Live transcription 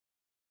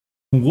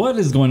What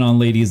is going on,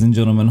 ladies and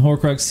gentlemen?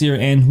 Hoarcrux here,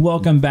 and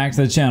welcome back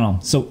to the channel.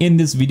 So in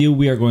this video,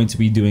 we are going to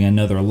be doing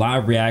another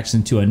live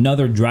reaction to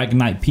another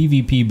Dragonknight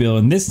PvP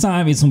build, and this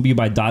time it's going to be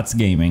by Dottz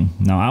Gaming.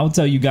 Now, I will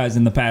tell you guys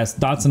in the past,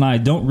 Dottz and I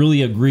don't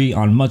really agree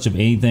on much of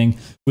anything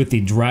with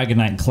the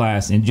Dragonknight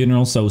class in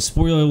general, so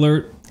spoiler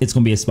alert, it's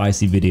going to be a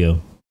spicy video.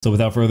 So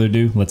without further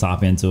ado, let's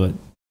hop into it.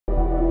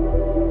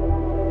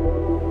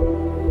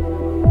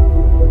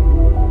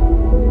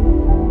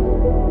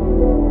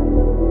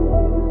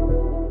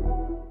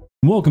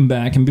 Welcome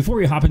back, and before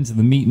we hop into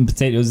the meat and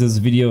potatoes of this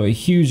video, a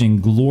huge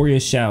and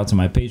glorious shout out to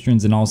my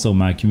patrons and also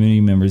my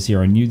community members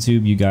here on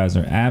YouTube. You guys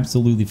are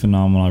absolutely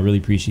phenomenal. I really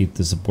appreciate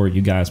the support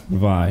you guys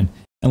provide.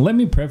 And let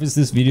me preface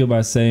this video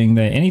by saying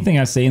that anything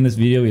I say in this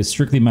video is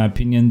strictly my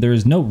opinion. There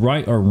is no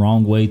right or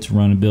wrong way to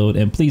run a build,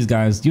 and please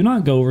guys, do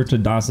not go over to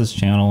Dott's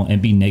channel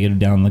and be negative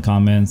down in the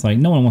comments. Like,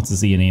 no one wants to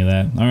see any of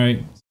that. All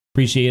right,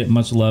 appreciate it,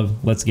 much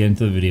love. Let's get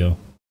into the video.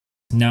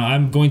 Now,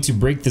 I'm going to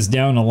break this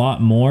down a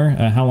lot more.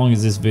 How long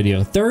is this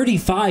video?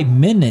 35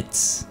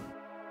 minutes.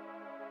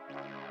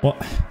 Well,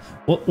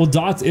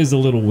 Dottz is a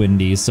little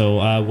windy, so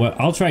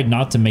I'll try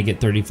not to make it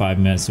 35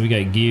 minutes. So we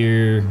got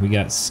gear, we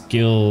got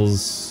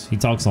skills. He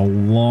talks a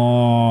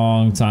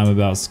long time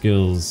about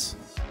skills.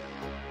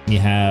 You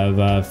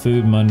have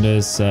food,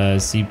 mundus,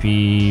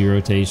 CP,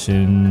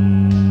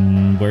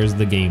 rotation. Where's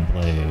the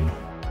gameplay?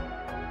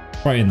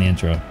 Probably in the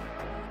intro.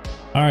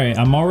 All right,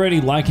 I'm already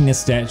liking this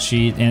stat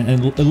sheet,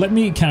 and let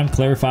me kind of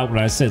clarify what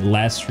I said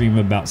last stream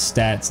about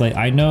stats. Like,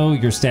 I know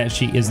your stat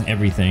sheet isn't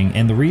everything,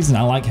 and the reason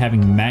I like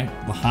having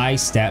high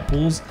stat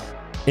pools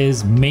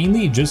is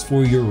mainly just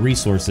for your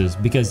resources,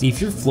 because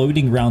if you're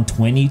floating around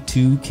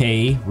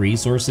 22k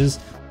resources,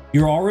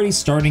 you're already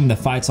starting the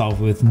fights off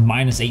with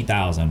minus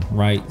 8,000,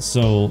 right?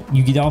 So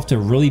you get off to a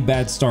really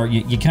bad start,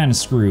 you kind of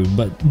screwed.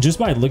 But just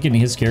by looking at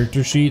his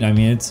character sheet, I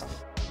mean,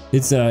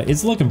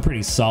 it's looking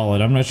pretty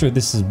solid. I'm not sure if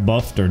this is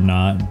buffed or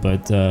not,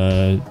 but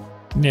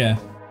yeah.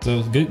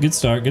 So good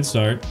start.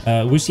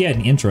 Wish he had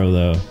an intro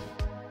though.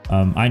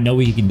 I know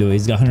he can do it.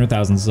 He's got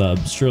 100,000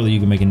 subs. Surely you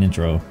can make an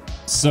intro.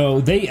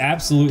 So they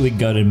absolutely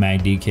gutted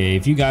Mag DK.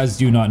 If you guys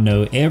do not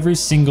know, every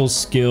single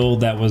skill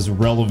that was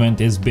relevant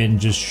has been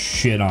just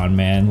shit on,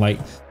 man. Like,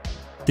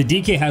 the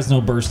DK has no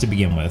burst to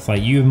begin with.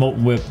 Like, you have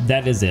Molten Whip,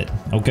 that is it.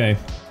 Okay.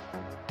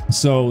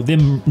 So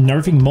them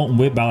nerfing Molten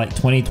Whip by like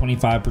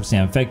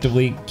 20-25%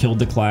 effectively killed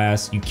the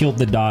class. You killed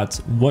the Dottz.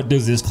 What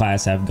does this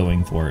class have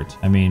going for it?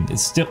 I mean, it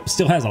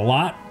still has a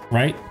lot,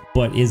 right?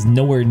 But is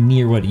nowhere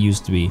near what it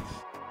used to be.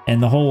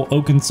 And the whole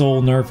Oaken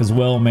Soul nerf as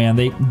well, man.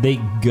 They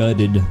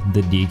gutted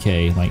the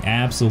DK, like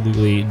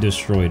absolutely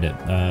destroyed it.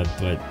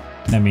 But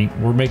I mean,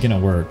 we're making it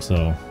work.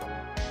 So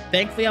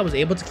thankfully, I was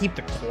able to keep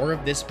the core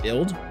of this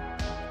build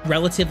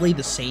relatively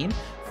the same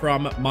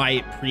from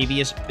my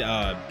previous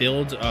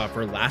build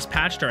for last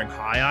patch during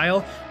High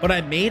Isle, but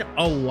I made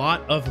a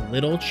lot of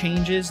little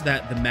changes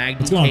that the Mag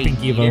DK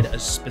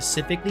needed,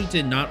 specifically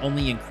to not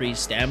only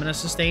increase stamina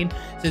sustain,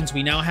 since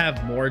we now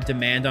have more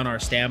demand on our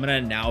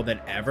stamina now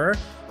than ever,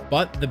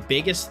 but the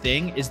biggest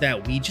thing is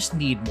that we just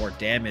need more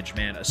damage,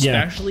 man,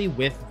 especially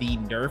with the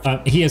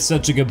nerf. He has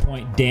such a good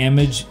point.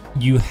 Damage,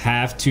 you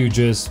have to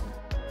just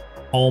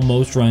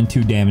almost run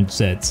 2 damage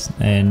sets,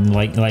 and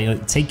like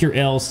take your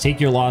L's,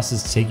 take your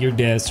losses, take your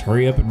deaths,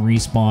 hurry up and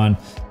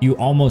respawn. You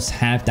almost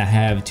have to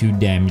have 2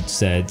 damage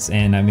sets,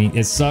 and I mean,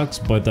 it sucks,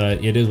 but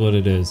it is what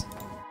it is.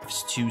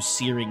 To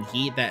searing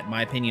heat that, in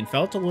my opinion,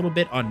 felt a little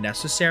bit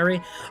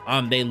unnecessary.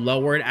 They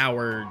lowered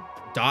our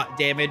dot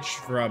damage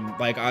from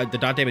like the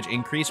dot damage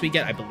increase we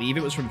get, I believe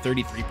it was from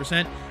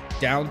 33%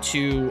 down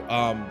to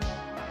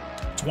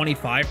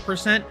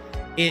 25%.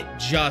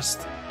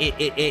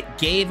 It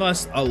gave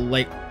us a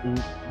like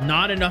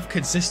not enough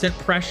consistent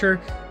pressure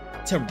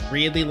to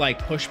really like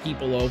push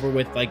people over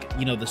with, like,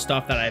 you know, the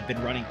stuff that I've been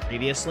running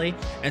previously.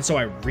 And so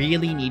I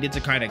really needed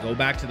to kind of go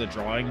back to the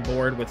drawing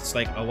board with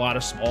like a lot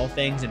of small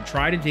things and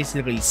try to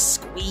basically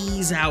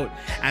squeeze out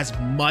as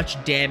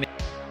much damage.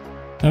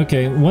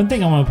 Okay, one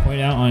thing I want to point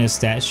out on his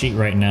stat sheet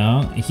right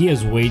now, he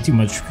has way too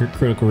much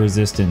critical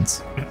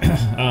resistance.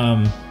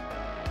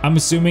 I'm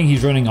assuming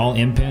he's running all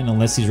impin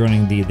unless he's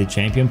running the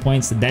champion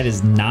points. That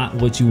is not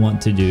what you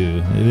want to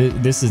do.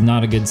 This is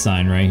not a good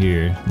sign right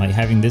here. Like,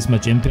 having this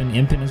much impin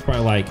is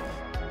probably like,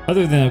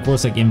 other than of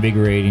course like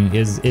invigorating,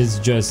 is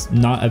just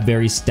not a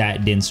very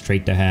stat dense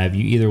trait to have.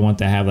 You either want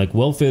to have like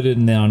well fitted,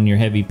 and then on your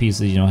heavy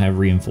pieces, you know, have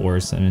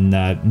reinforced, and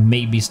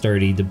maybe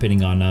sturdy,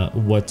 depending on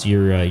what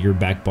your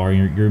back bar,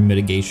 your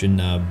mitigation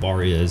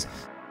bar is.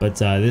 But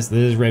this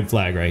is red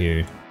flag right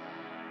here.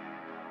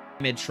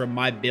 From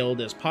my build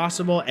as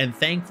possible, and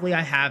thankfully I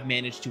have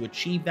managed to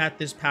achieve that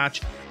this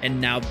patch, and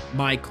now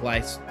my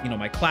class,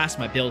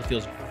 my build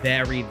feels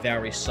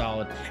very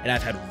solid, and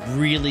I've had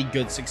really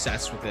good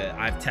success with it.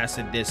 I've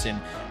tested this in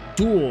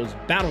duels,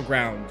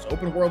 battlegrounds,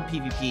 open world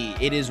PvP.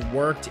 It has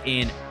worked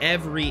in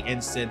every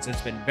instance.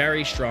 It's been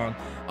very strong.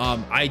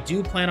 I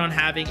do plan on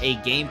having a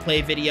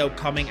gameplay video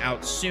coming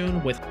out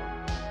soon with.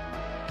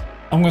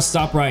 I'm gonna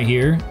stop right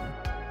here.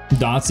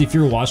 Dottz, if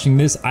you're watching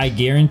this, I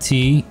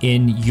guarantee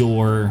in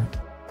your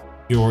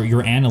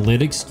your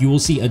analytics, you will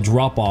see a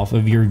drop off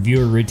of your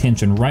viewer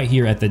retention right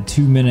here at the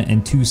 2-minute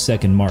and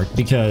 2-second mark.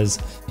 Because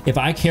if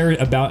I care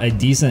about a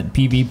decent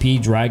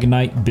PvP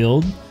Dragonknight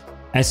build,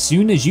 as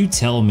soon as you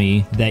tell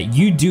me that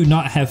you do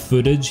not have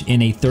footage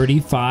in a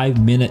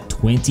 35-minute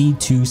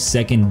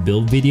 22-second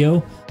build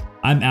video,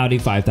 I'm out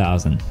of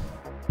 5,000.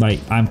 Like,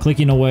 I'm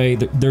clicking away.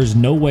 There's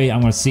no way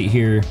I'm gonna sit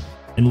here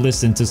and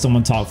listen to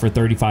someone talk for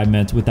 35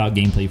 minutes without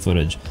gameplay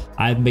footage.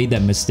 I've made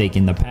that mistake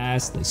in the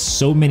past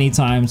so many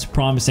times,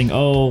 promising,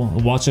 oh,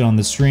 watch it on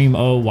the stream,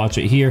 oh, watch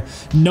it here.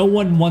 No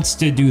one wants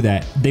to do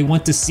that. They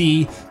want to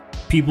see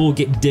people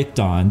get dicked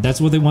on.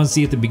 That's what they want to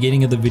see at the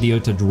beginning of the video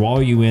to draw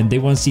you in. They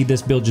want to see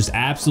this build just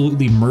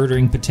absolutely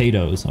murdering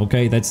potatoes,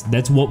 okay?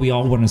 That's what we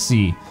all want to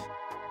see.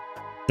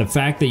 The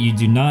fact that you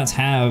do not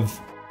have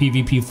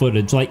PvP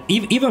footage, like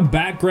even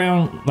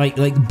background, like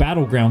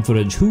battleground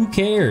footage, who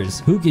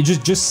cares?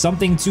 Just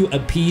something to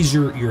appease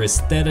your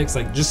aesthetics,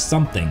 like just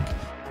something.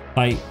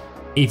 Like,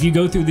 if you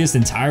go through this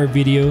entire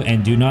video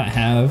and do not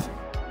have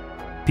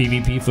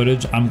PvP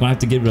footage, I'm gonna have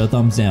to give it a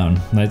thumbs down.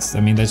 That's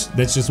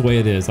just the way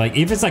it is. Like,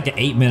 if it's like an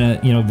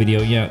 8-minute,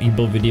 video, yeah, you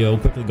build video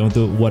quickly going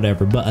through it,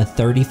 whatever. But a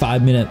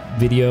 35-minute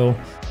video,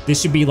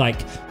 this should be like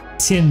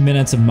 10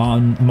 minutes of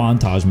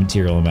montage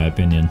material, in my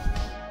opinion.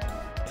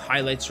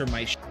 Highlights from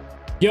my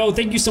Yo,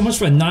 thank you so much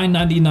for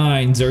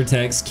 $9.99,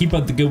 Zertex. Keep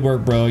up the good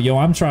work, bro. Yo,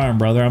 I'm trying,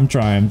 brother. I'm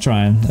trying.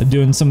 I'm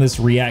doing some of this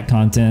React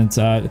content.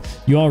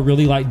 You all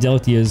really like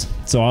Deltias,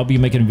 so I'll be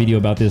making a video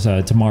about this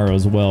tomorrow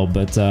as well.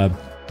 But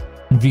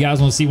if you guys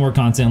want to see more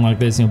content like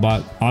this,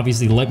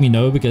 obviously let me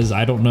know, because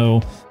I don't know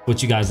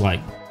what you guys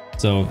like.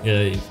 So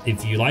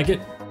if you like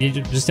it,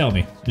 just tell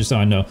me, just so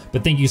I know.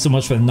 But thank you so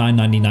much for the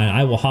 $9.99.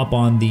 I will hop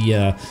on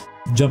the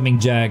jumping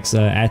jacks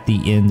at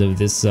the end of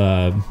this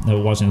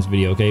watching this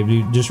video, okay?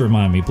 Just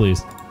remind me,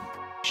 please.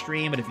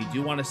 Stream, but if you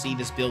do want to see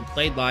this build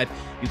played live,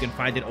 you can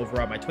find it over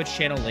on my Twitch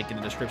channel, link in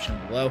the description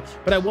below.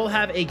 But I will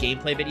have a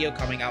gameplay video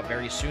coming out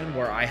very soon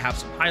where I have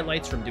some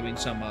highlights from doing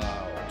some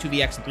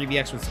 2vx and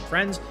 3vx with some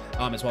friends,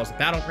 as well as the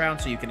battleground,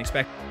 so you can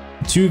expect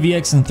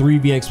 2vx and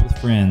 3vx with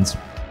friends.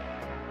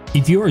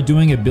 If you are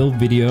doing a build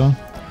video,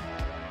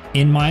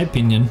 in my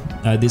opinion,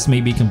 this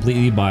may be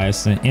completely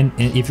biased, and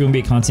if you're gonna be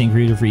a content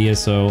creator for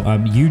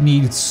ESO, you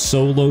need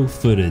solo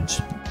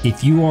footage.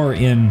 If you are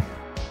in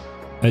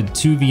a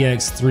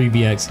 2vx,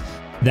 3vx,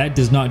 that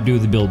does not do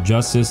the build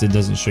justice. It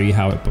doesn't show you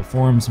how it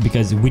performs,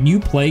 because when you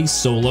play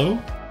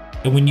solo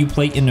and when you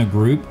play in a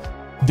group,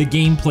 the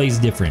game plays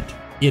different.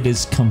 It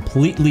is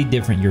completely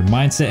different. Your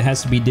mindset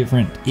has to be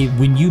different.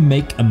 When you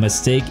make a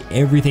mistake,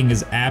 everything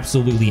is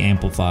absolutely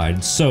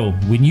amplified. So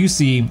when you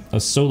see a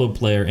solo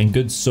player and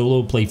good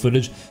solo play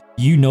footage,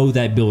 you know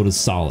that build is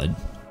solid.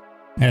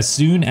 As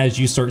soon as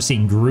you start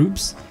seeing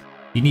groups,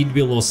 you need to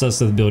be a little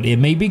sus of the build. It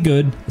may be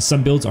good.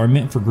 Some builds are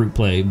meant for group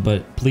play,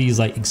 but please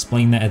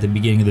explain that at the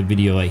beginning of the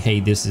video, like, hey,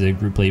 this is a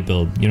group play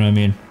build. You know what I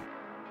mean?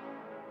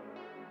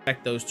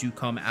 Expect those to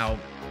come out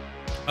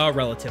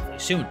relatively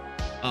soon.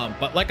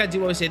 But like I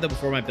do always say though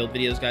before my build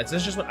videos, guys,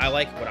 this is just what I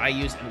like, what I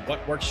use, and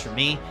what works for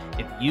me.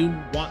 If you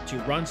want to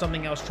run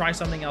something else, try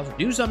something else,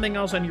 do something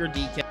else on your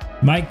DK.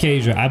 Mike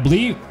Casia, I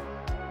believe,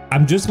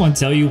 I'm just going to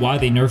tell you why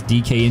they nerfed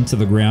DK into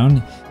the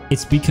ground.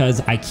 It's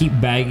because I keep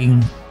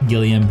bagging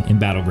Gilliam in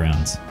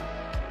Battlegrounds.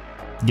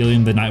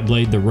 Gilliam the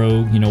Nightblade, the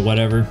Rogue,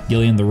 whatever.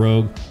 Gilliam the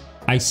Rogue.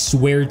 I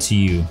swear to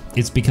you,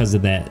 it's because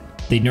of that.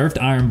 They nerfed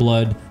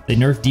Ironblood. They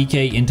nerfed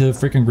DK into the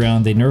freaking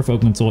ground. They nerfed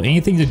Open Soul.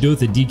 Anything to do with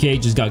the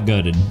DK just got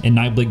gutted, and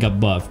Nightblade got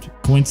buffed.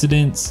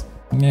 Coincidence?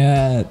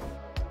 Yeah.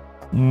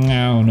 I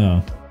don't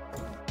know.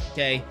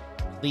 Okay,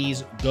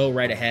 please go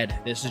right ahead.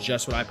 This is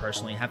just what I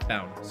personally have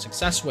found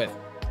success with.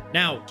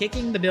 Now,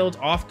 kicking the build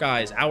off,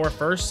 guys, our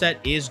first set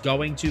is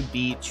going to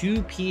be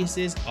 2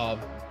 pieces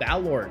of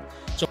Balorg.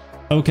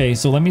 Okay,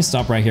 so let me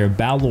stop right here.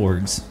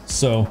 Balorgs.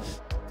 So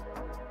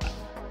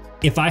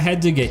if I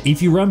had to get,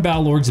 if you run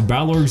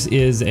Balorgs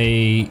is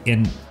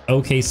an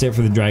okay set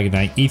for the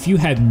Dragonknight. If you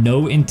have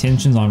no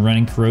intentions on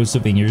running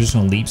Corrosive and you're just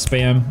gonna leap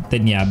spam,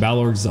 then yeah,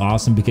 Balorgs is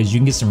awesome, because you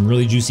can get some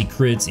really juicy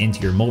crits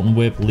into your Molten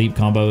Whip leap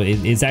combo.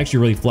 It's actually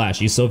really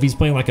flashy. So if he's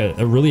playing like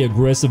a really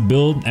aggressive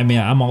build, I mean,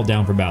 I'm all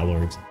down for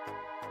Balorgs.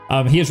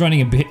 He is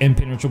running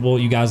Impenetrable.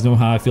 You guys know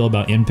how I feel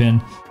about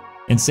Impin.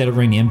 Instead of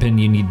running Impin,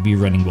 you need to be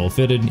running Well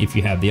Fitted if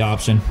you have the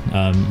option.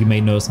 You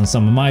may notice on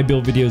some of my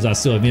build videos, I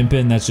still have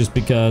Impin. That's just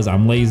because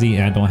I'm lazy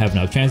and I don't have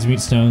enough Transmute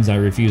Stones. I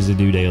refuse to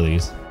do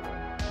dailies.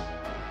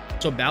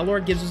 So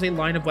Balorg gives us a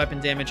line of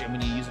weapon damage, and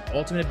when you use an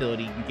ultimate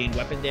ability, you gain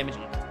weapon damage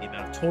equal to the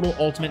amount of total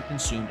ultimate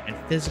consumed, and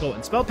physical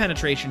and spell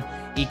penetration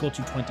equal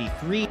to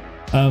 23.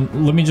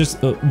 Let me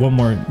just one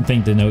more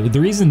thing to note.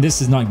 The reason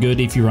this is not good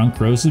if you run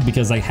Corrosive,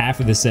 because like half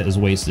of this set is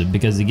wasted,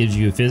 because it gives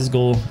you a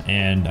physical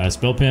and a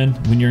spell pen.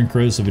 When you're in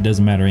Corrosive, it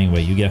doesn't matter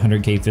anyway. You get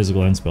 100k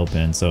physical and spell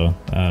pen. So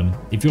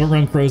if you don't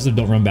run Corrosive,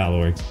 don't run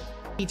Balorg.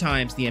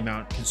 Times the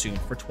amount consumed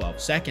for 12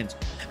 seconds.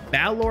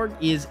 Balorg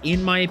is,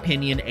 in my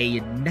opinion, a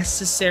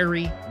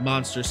necessary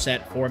monster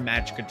set for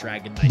Magicka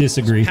Dragonknight.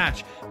 Disagree.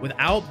 Patch.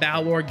 Without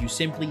Balorg, you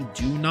simply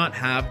do not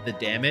have the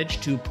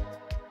damage to.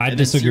 I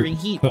disagree. Searing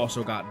Heat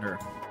also got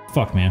nerfed.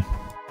 Fuck, man.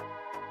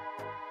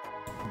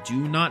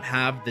 do not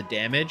have the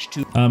damage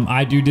to...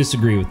 I do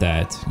disagree with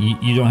that.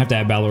 You don't have to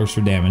have battle orgs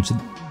for damage.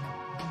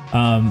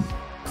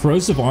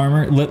 Corrosive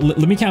armor, let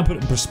me kind of put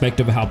it in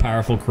perspective of how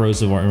powerful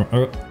corrosive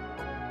armor...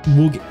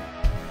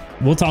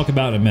 We'll talk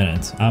about it in a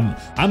minute.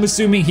 I'm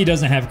assuming he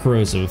doesn't have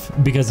corrosive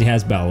because he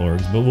has battle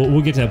orgs, but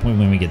we'll get to that point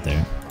when we get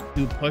there.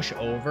 To push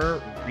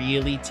over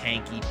really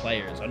tanky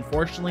players.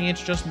 Unfortunately,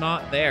 it's just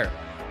not there.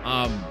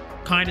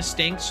 Kind of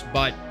stinks,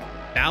 but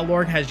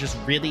Balorg has just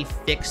really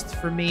fixed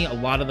for me a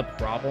lot of the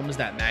problems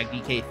that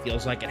MagDK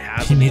feels like it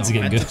has on the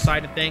offensive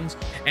side of things,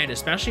 and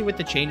especially with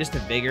the changes to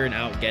Vigor and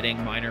out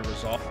getting minor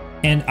resolve.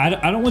 And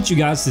I don't want you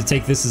guys to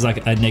take this as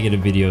like a negative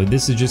video.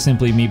 This is just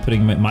simply me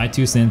putting my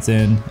 2 cents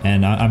in,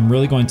 and I'm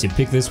really going to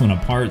pick this one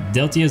apart.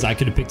 Deltia's, I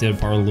could have picked it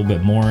apart a little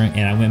bit more,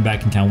 and I went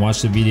back and kind of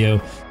watched the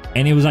video,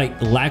 and it was like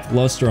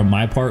lackluster on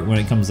my part when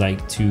it comes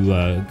like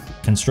to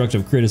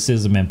constructive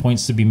criticism and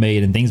points to be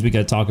made and things we got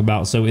to talk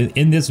about. So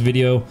in this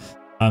video,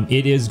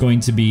 it is going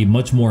to be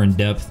much more in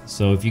depth.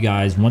 So if you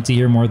guys want to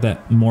hear more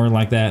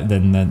like that,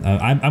 then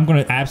I'm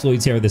going to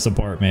absolutely tear this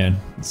apart, man.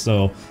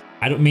 So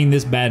I don't mean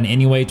this bad in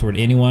any way toward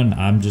anyone.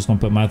 I'm just going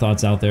to put my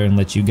thoughts out there and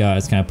let you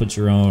guys kind of put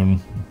your own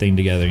thing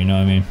together. You know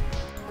what I mean?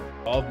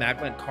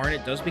 Magma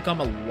Incarnate does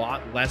become a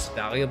lot less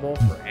valuable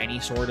for any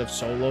sort of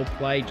solo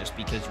play just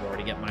because you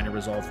already get minor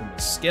resolve from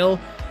the skill,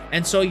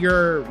 and so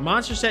your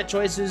monster set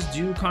choices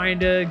do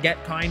kind of get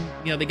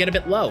they get a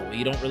bit low.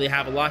 You don't really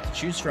have a lot to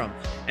choose from,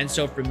 and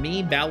so for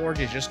me, Balorg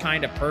is just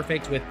kind of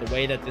perfect with the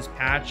way that this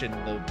patch and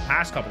the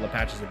past couple of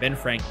patches have been,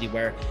 frankly,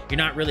 where you're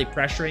not really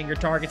pressuring your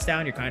targets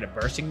down, you're kind of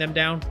bursting them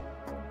down.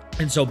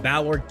 And so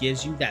Balorg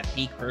gives you that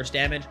peak burst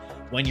damage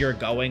when you're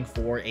going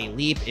for a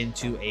leap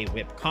into a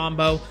whip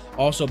combo.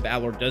 Also,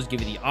 Balorg does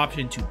give you the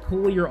option to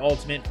pull your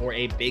ultimate for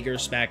a bigger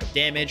smack of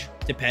damage,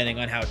 depending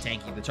on how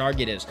tanky the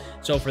target is.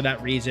 So for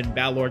that reason,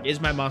 Balorg is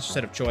my monster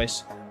set of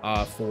choice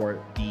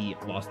for the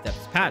Lost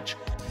Depths patch.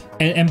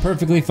 And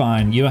perfectly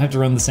fine. You don't have to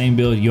run the same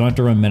build. You don't have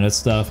to run meta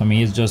stuff. I mean,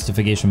 his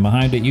justification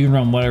behind it. You can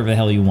run whatever the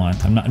hell you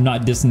want. I'm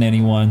not dissing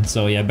anyone.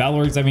 So yeah,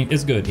 Balorg's, I mean,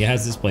 it's good. It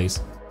has this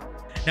place.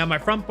 Now, my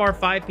front bar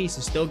 5-piece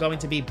is still going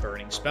to be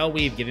Burning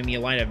Spellweave, giving me a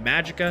line of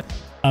Magicka.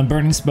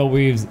 Burning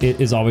Spellweave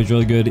is always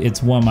really good.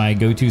 It's one of my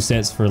go-to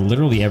sets for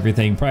literally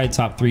everything. Probably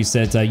top 3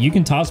 sets. You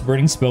can toss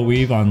Burning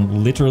Spellweave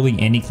on literally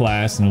any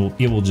class, and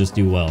it will just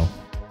do well.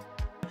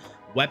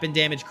 Weapon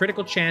damage,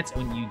 critical chance.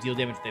 When you deal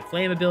damage with a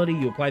flame ability,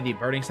 you apply the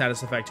burning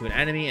status effect to an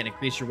enemy and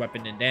increase your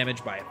weapon and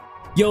damage by...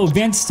 Yo,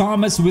 Vince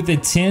Thomas with the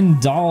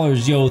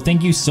 $10. Yo,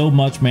 thank you so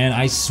much, man.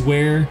 I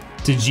swear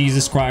to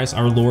Jesus Christ,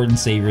 our Lord and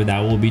Savior, that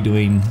we'll be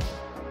doing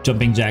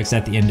jumping jacks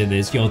at the end of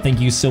this. Yo, thank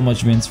you so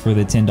much, Vince, for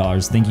the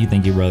 $10.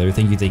 Thank you, brother.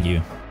 Thank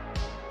you.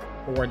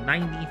 For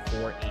 90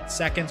 for 8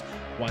 seconds,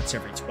 once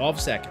every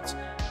 12 seconds.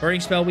 Burning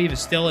Spellweave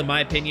is still, in my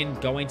opinion,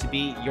 going to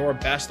be your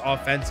best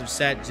offensive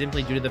set,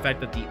 simply due to the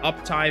fact that the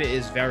uptime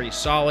is very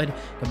solid.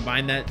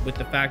 Combine that with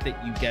the fact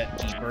that you get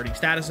the burning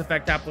status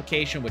effect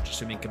application, which,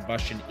 assuming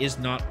combustion is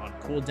not on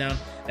cooldown,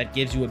 that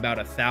gives you about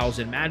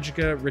 1,000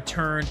 Magicka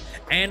returned.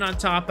 And on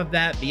top of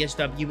that,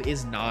 BSW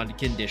is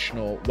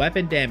non-conditional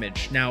weapon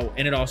damage. Now,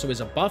 and it also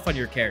is a buff on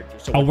your character.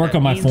 So I'll work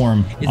on my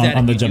form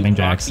on the jumping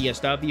jacks.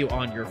 BSW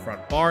on your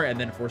front bar, and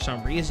then for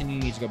some reason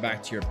you need to go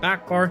back to your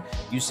back bar,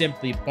 you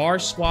simply bar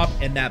swap,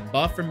 and that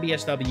buff from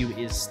BSW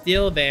is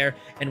still there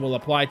and will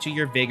apply to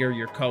your Vigor,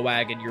 your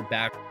Coag, and your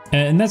back.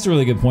 And that's a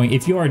really good point.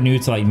 If you are new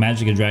to like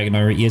Magicka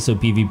Dragonknight or ESO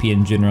PvP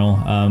in general,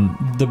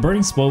 the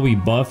Burning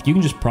Spellweave buff, you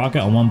can just proc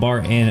it on one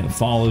bar and it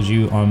follows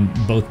you on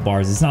both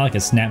bars. It's not like a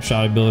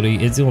snapshot ability.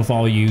 It's going to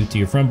follow you to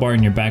your front bar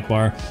and your back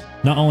bar.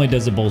 Not only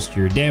does it bolster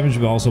your damage,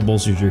 but also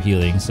bolsters your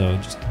healing. So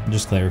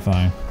just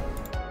clarifying.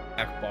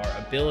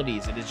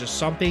 Abilities. It is just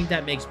something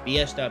that makes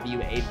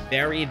BSW a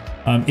very...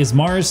 Is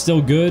Mars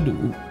still good?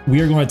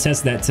 We are going to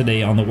test that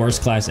today on the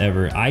worst class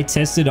ever. I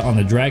tested on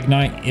the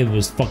Dragonknight. It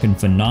was fucking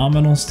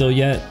phenomenal still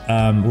yet.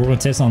 We're going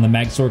to test on the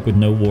Magsork with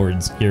no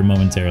wards here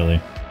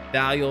momentarily.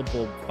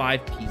 Valuable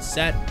 5-piece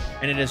set,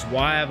 and it is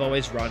why I've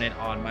always run it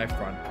on my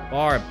front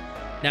bar.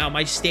 Now,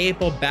 my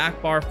staple back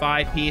bar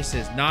 5-piece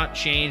has not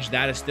changed.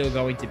 That is still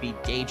going to be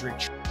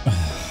Daedric.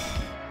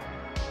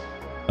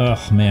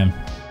 Oh, man.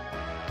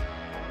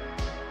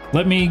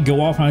 Let me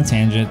go off on a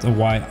tangent of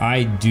why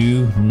I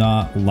do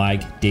not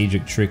like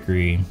Daedric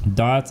Trickery.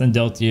 Dottz and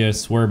Deltia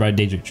swear by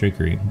Daedric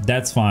Trickery.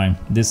 That's fine.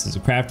 This is a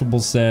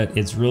craftable set.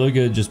 It's really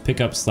good. Just pick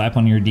up, slap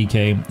on your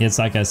DK. It's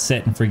like a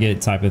set and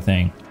forget type of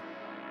thing.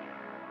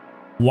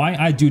 Why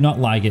I do not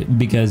like it?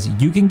 Because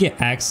you can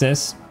get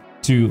access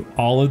to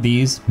all of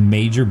these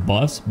major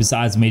buffs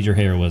besides major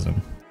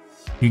heroism.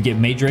 You get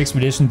major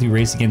expedition through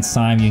Race Against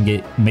Time. You can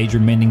get major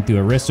mending through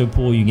Arresto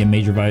Pool. You get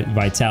major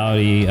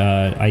vitality.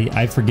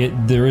 I forget,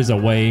 there is a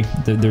way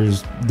that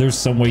there's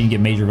some way you can get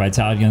major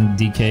vitality on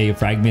DK,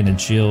 fragmented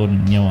shield,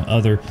 and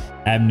other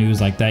avenues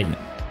like that.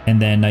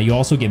 And then you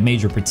also get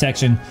major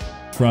protection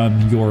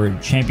from your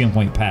champion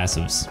point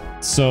passives.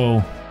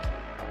 So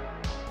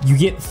you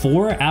get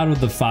 4 out of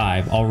the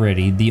 5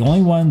 already. The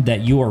only one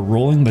that you are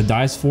rolling the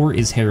dice for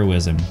is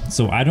heroism.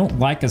 So I don't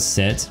like a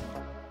set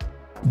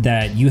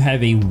that you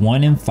have a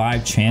 1 in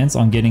 5 chance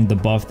on getting the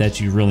buff that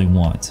you really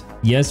want.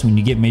 Yes, when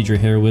you get major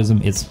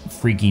heroism, it's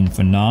freaking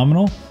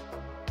phenomenal,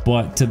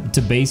 but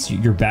to base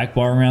your back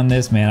bar around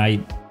this, man,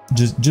 I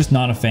just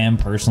not a fan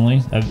personally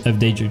of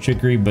Daedric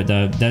Trickery, but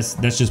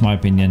that's just my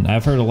opinion.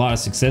 I've heard a lot of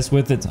success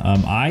with it.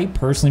 I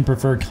personally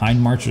prefer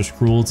Kind Marcher's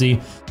Cruelty.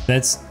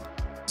 That's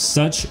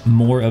such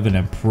more of an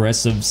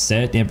impressive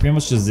set, and pretty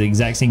much does the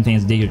exact same thing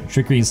as Daedric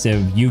Trickery. Instead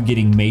of you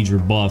getting major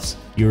buffs,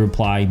 you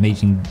apply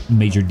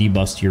major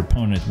debuffs to your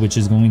opponent, which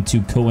is going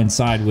to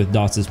coincide with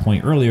Dott's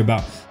point earlier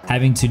about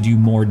having to do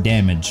more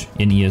damage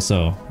in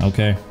ESO.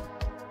 Okay.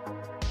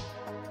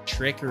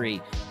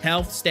 Trickery,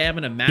 health,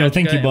 stamina, magic.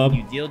 Thank you, bub.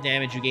 When you deal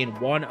damage, you gain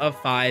 1 of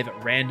 5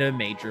 random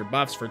major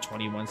buffs for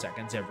 21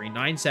 seconds every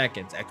 9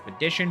 seconds.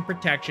 Expedition,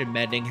 protection,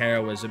 mending,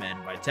 heroism,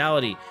 and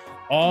vitality,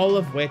 all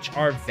of which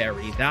are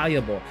very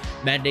valuable.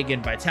 Mending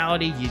and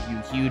vitality give you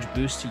huge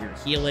boosts to your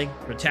healing.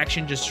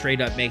 Protection just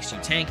straight up makes you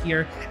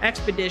tankier.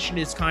 Expedition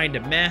is kind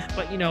of meh,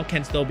 but you know,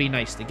 can still be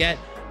nice to get.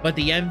 But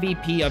the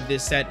MVP of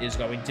this set is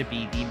going to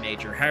be the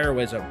major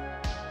heroism.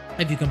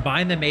 If you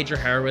combine the major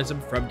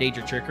heroism from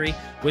Daedric Trickery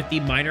with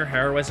the minor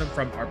heroism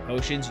from our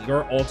potions,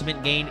 your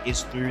ultimate gain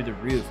is through the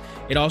roof.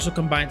 It also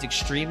combines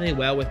extremely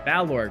well with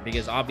Balrog,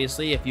 because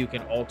obviously if you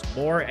can ult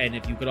more and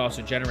if you could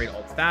also generate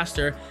ult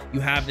faster, you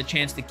have the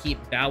chance to keep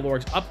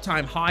Balrog's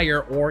uptime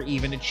higher or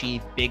even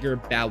achieve bigger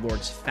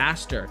Balrogs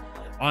faster.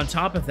 On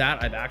top of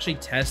that, I've actually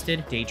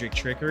tested Daedric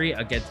Trickery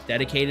against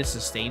dedicated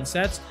sustain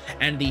sets,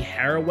 and the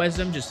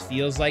heroism just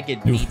feels like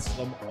it beats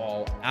them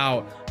all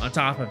out. On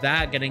top of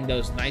that, getting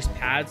those nice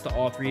pads to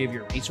all 3 of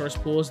your resource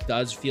pools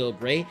does feel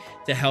great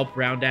to help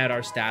round out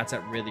our stats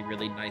at really,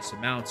 really nice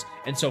amounts.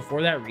 And so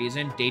for that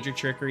reason, Daedric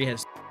Trickery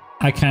has...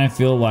 I kind of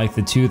feel like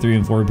the 2, 3,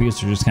 and 4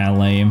 pieces are just kind of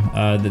lame.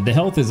 The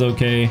health is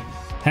okay.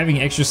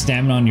 Having extra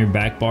stamina on your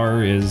back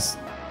bar is...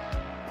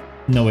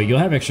 No, wait, you'll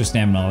have extra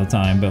stamina all the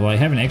time, but like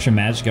having extra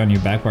magic on your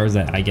back bar is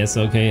that, I guess,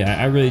 okay.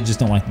 I really just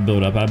don't like the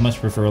build up. I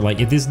much prefer, like,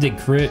 if this did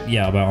crit,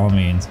 yeah, by all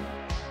means.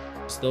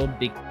 Still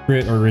big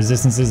crit or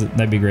resistances,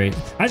 that'd be great.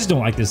 I just don't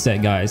like this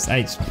set, guys.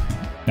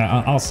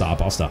 I'll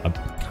stop.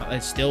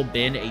 It's still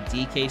been a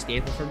DK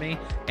staple for me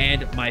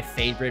and my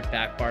favorite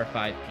back bar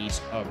 5 piece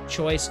of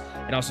choice.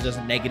 It also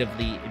doesn't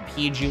negatively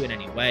impede you in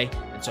any way,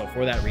 and so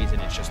for that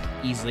reason, it's just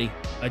easily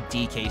a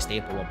DK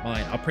staple of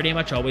mine. I'll pretty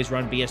much always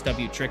run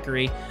BSW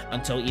Trickery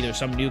until either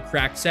some new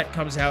cracked set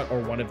comes out or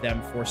one of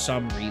them for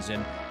some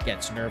reason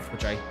gets nerfed,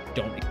 which I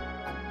don't.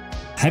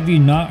 Have you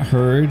not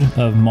heard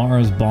of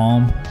Mara's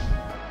Bomb?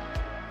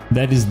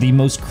 That is the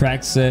most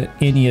cracked set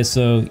in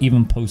ESO,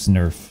 even post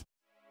nerf.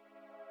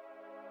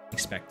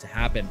 Expect to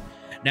happen.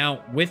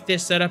 Now, with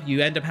this setup,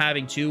 you end up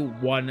having 2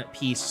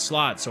 one-piece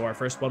slots. So our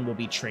first one will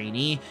be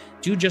Trainee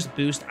to just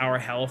boost our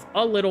health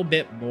a little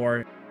bit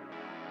more.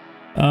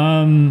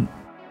 You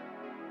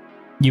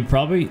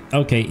probably...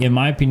 Okay, in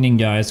my opinion,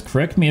 guys,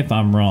 correct me if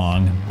I'm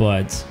wrong,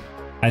 but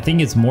I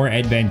think it's more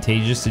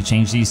advantageous to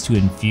change these to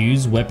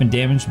infuse weapon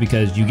damage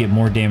because you get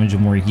more damage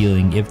and more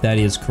healing, if that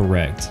is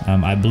correct.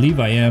 I believe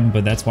I am,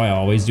 but that's why I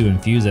always do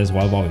infuse. That's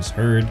what I've always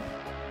heard.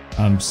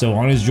 So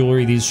on his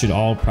jewelry, these should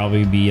all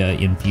probably be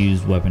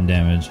infused weapon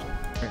damage.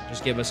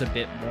 Just give us a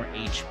bit more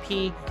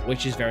HP,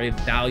 which is very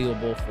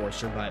valuable for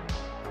survival.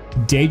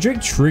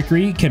 Daedric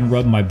Trickery can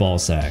rub my ball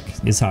sack,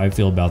 is how I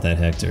feel about that,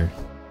 Hector.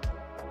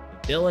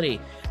 Ability.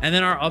 And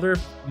then our other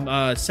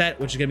set,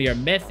 which is going to be our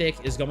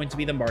Mythic, is going to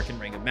be the Marking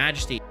Ring of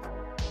Majesty.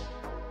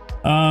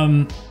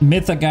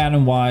 Mythic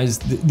item wise,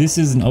 this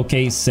is an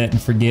okay set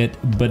and forget,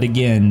 but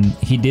again,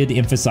 he did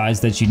emphasize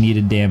that you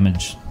needed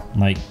damage.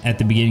 Like at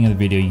the beginning of the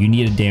video, you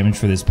needed damage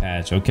for this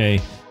patch,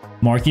 okay?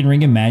 Marking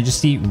Ring of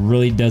Majesty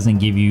really doesn't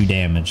give you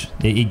damage.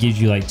 It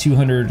gives you like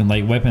 200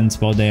 like weapon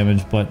spell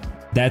damage, but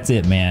that's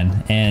it,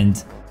 man.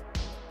 And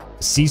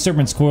Sea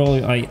Serpent's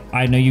Coil,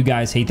 I know you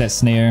guys hate that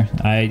snare.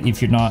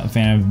 If you're not a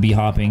fan of bee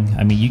hopping,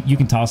 I mean, you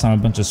can toss on a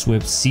bunch of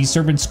swifts. Sea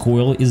Serpent's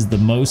Coil is the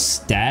most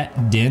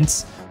stat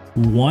dense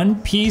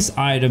one-piece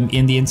item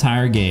in the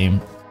entire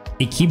game.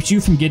 It keeps you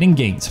from getting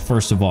ganked,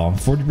 first of all.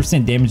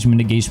 40% damage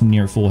mitigation when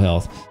you're at full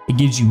health. It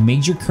gives you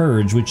Major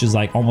Courage, which is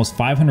like almost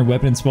 500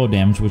 weapon and spell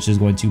damage, which is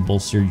going to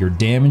bolster your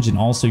damage and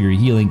also your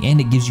healing. And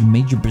it gives you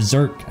Major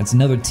Berserk. That's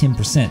another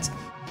 10%.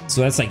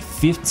 So that's like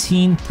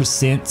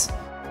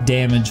 15%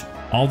 damage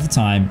all the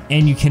time,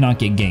 and you cannot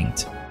get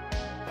ganked.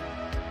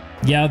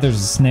 Yeah, there's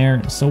a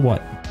snare, so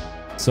what?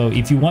 So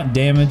if you want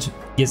damage,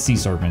 get Sea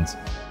Serpents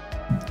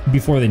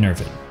before they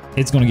nerf it.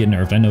 It's going to get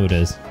nerfed, I know it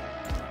is.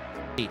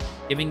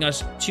 Giving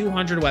us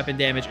 200 weapon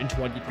damage and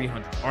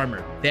 2300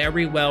 armor.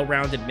 Very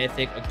well-rounded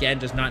Mythic. Again,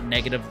 does not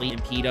negatively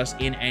impede us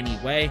in any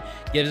way.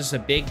 Gives us a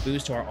big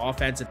boost to our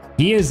offense.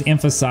 He is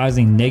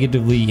emphasizing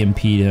negatively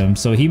impede him,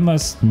 so he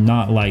must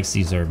not like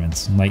Sea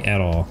Serpents, like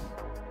at all.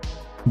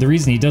 The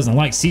reason he doesn't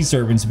like Sea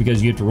Serpents is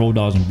because you have to roll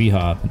dodge and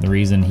B-hop. And the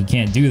reason he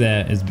can't do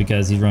that is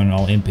because he's running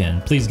all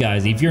imp-in. Please,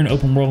 guys, if you're in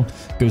open world,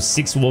 go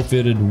 6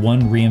 wolf-footed,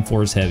 1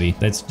 reinforced heavy.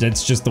 That's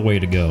just the way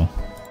to go.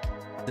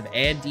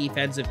 and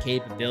defensive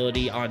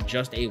capability on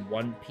just a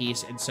one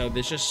piece, and so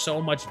there's just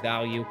so much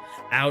value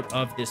out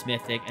of this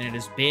mythic, and it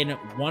has been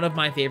one of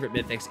my favorite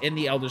mythics in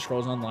the Elder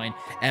Scrolls Online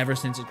ever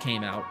since it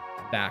came out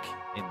back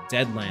in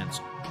Deadlands.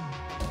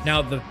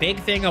 Now, the big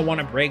thing I want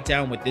to break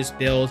down with this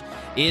build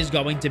is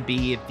going to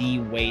be the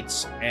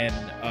weights, and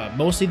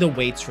mostly the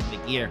weights from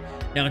the gear.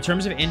 Now, in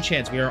terms of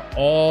enchants, we are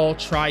all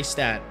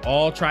tri-stat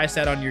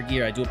on your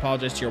gear. I do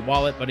apologize to your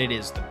wallet, but it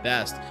is the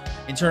best.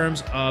 In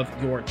terms of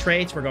your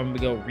traits, we're going to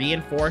go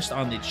reinforced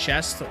on the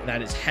chest,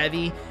 that is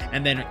heavy,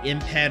 and then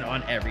impen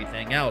on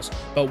everything else.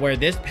 But where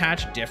this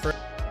patch differs,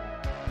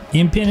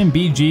 Impen and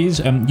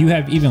BGs, you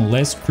have even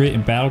less crit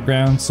in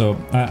Battleground, so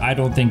I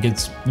don't think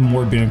it's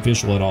more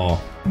beneficial at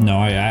all. No,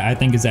 I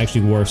think it's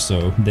actually worse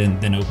so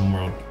than Open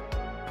World.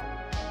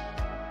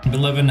 I've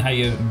been loving how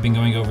you've been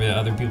going over the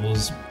other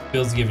people's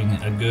builds, giving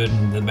a good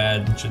and the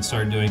bad. Should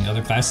start doing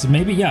other classes.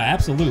 Maybe, yeah,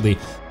 absolutely.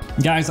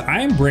 Guys,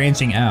 I'm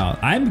branching out.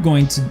 I'm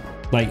going to,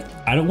 like,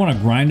 I don't want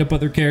to grind up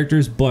other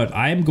characters, but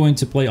I'm going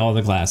to play all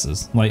the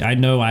classes. Like, I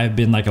know I've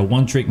been like a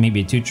one trick,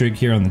 maybe a two trick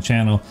here on the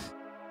channel.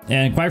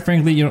 And quite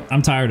frankly, you know,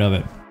 I'm tired of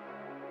it.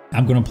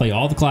 I'm going to play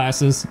all the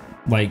classes.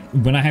 Like,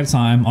 when I have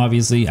time,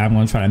 obviously, I'm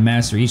going to try to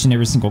master each and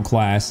every single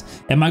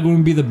class. Am I going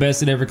to be the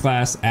best at every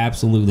class?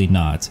 Absolutely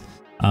not.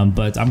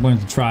 But I'm going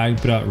to try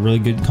to put out really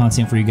good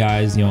content for you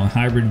guys, you know,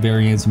 hybrid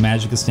variants,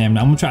 magic, stamina.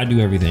 I'm going to try to do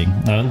everything,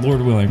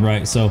 Lord willing,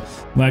 right? So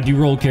when I do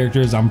roll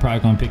characters, I'm probably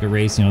going to pick a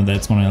race, you know,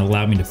 that's going to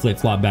allow me to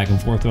flip-flop back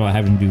and forth without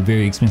having to do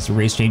very expensive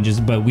race changes.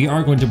 But we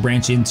are going to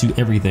branch into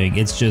everything.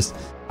 It's just,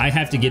 I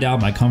have to get out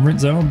of my comfort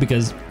zone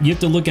because you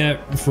have to look at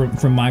it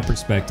from my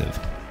perspective.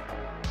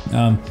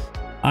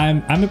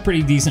 I'm a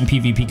pretty decent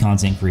PvP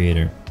content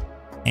creator,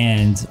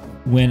 and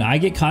when I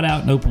get caught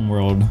out in open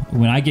world,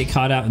 when I get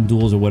caught out in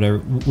duels or whatever,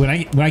 when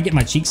I get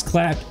my cheeks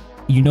clapped,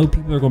 you know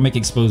people are gonna make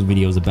exposed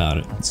videos about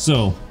it.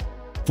 So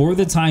for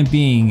the time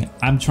being,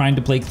 I'm trying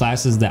to play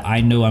classes that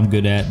I know I'm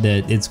good at,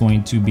 that it's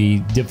going to be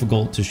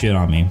difficult to shit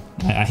on me.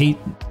 I hate,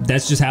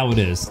 that's just how it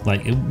is.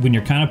 Like, when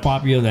you're kind of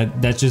popular,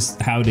 that's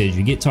just how it is.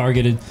 You get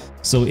targeted.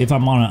 So if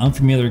I'm on an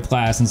unfamiliar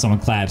class and someone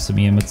claps at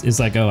me, and it's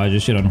like, oh, I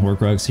just shit on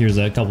Hoarcrux, here's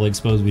a couple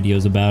exposed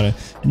videos about it.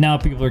 And now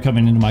people are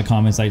coming into my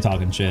comments like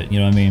talking shit, you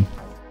know what I mean?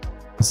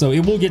 So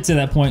it will get to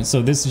that point.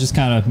 So this is just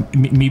kind of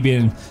me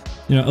being,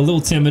 you know, a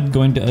little timid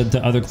going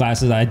to other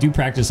classes. I do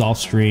practice off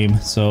stream,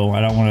 so I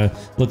don't want to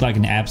look like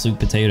an absolute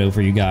potato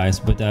for you guys,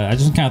 but I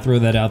just kind of throw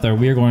that out there.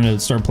 We are going to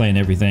start playing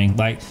everything.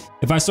 Like,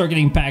 if I start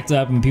getting packed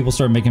up and people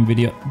start making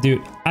video,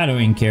 dude, I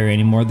don't even care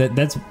anymore.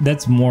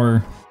 That's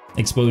more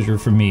exposure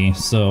for me.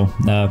 So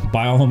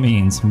by all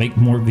means, make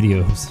more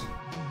videos.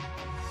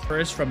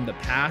 First from the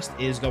past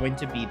is going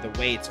to be the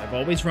weights. I've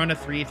always run a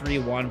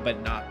 3-3-1,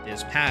 but not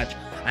this patch.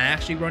 I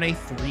actually run a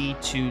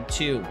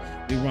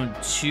 3-2-2. We run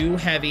 2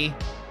 heavy,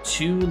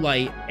 2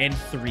 light, and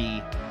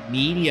 3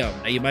 medium.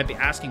 Now you might be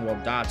asking, well,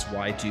 Dottz,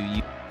 why do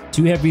you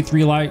 2 heavy,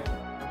 3 light,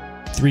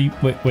 3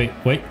 wait,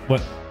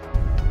 what?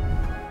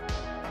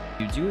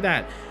 You do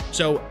that?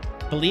 So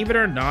believe it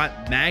or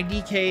not, Mag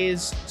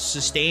DK's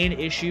sustain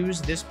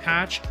issues this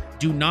patch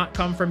do not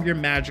come from your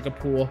magicka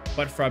pool,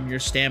 but from your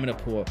stamina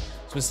pool,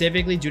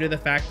 specifically due to the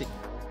fact that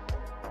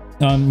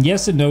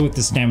yes and no with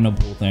the stamina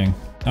pool thing.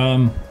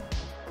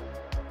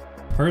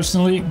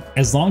 Personally,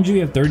 as long as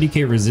you have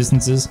 30k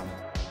resistances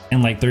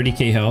and like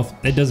 30k health,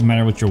 it doesn't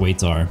matter what your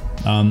weights are.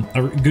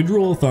 A good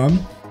rule of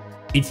thumb,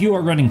 if you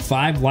are running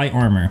 5 light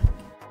armor,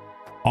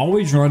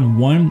 always run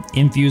 1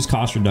 infused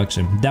cost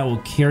reduction. That will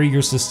carry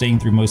your sustain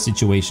through most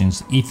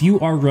situations. If you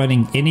are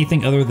running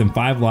anything other than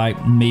 5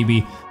 light,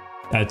 maybe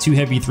 2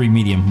 heavy, 3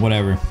 medium,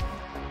 whatever,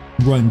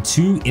 run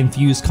 2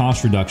 infused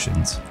cost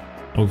reductions.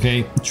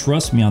 Okay,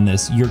 trust me on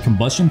this. Your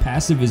combustion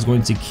passive is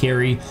going to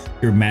carry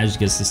your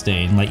magicka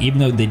sustain. Like, even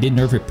though they did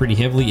nerf it pretty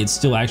heavily, it's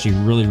still actually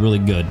really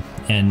good.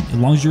 And as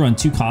long as you run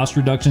 2 cost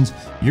reductions,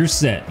 you're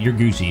set, you're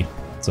Gucci.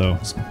 So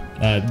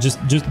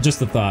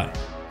just a thought.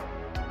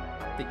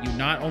 That you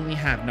not only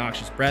have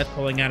Noxious Breath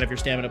pulling out of your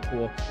stamina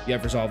pool, you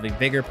have Resolving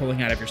Vigor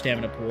pulling out of your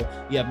stamina pool,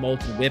 you have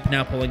Molten Whip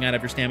now pulling out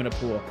of your stamina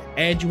pool,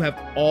 and you have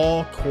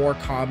all core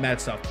combat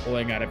stuff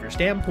pulling out of your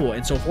stam pool.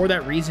 And so for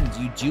that reason,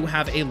 you do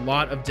have a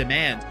lot of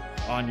demand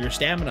on your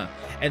stamina.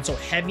 And so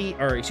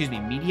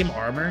medium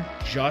armor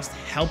just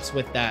helps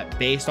with that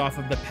based off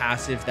of the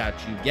passive that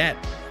you get.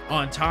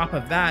 On top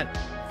of that,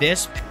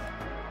 the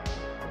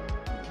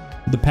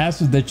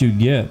passive that you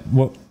get,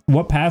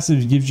 what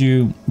passive gives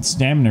you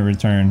stamina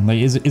return? Like,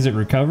 is it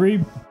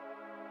recovery?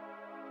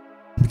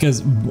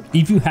 Because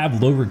if you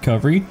have low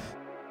recovery,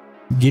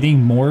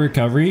 getting more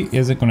recovery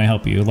isn't going to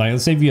help you. Like,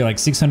 let's say if you have like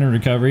 600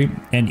 recovery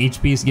and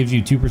each piece gives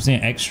you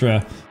 2%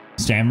 extra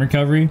stamina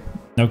recovery.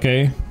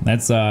 Okay,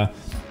 that's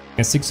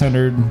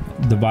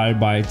 600 divided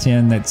by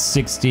 10, that's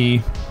 60.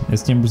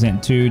 That's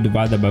 10%, 2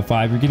 divide that by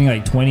 5. You're getting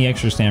like 20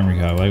 extra stamina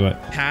recovery. Like,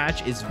 what?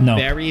 Patch is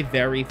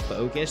very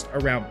focused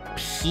around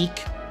peak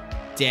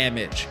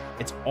damage.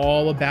 It's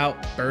all about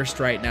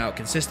burst right now.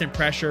 Consistent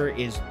pressure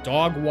is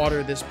dog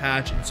water this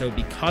patch, and so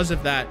because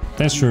of that,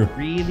 that's true.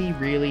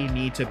 Really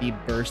need to be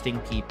bursting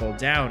people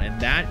down, and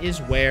that is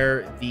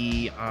where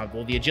the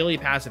well, the agility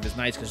passive is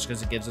nice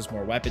because it gives us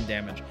more weapon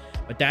damage,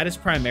 but that is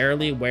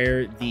primarily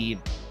where the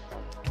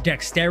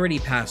dexterity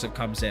passive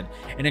comes in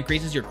and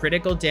increases your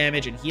critical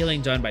damage and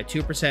healing done by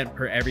 2%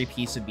 per every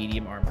piece of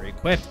medium armor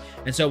equipped.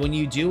 And so when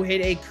you do hit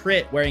a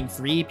crit wearing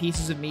 3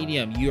 pieces of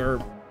medium,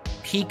 your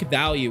peak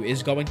value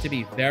is going to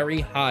be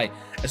very high,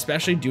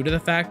 especially due to the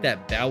fact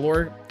that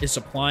Balor is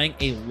supplying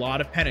a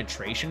lot of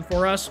penetration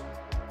for us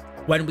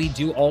when we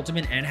do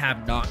ultimate and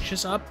have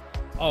Noxious up.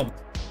 Oh,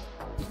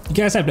 you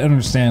guys have to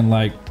understand,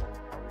 like,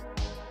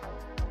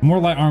 more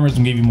light armors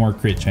will give you more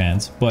crit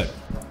chance, but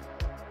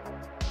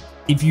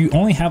if you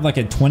only have like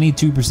a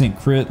 22%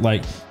 crit,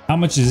 like, how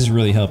much is this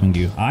really helping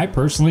you? I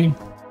personally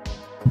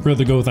would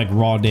rather go with like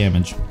raw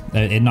damage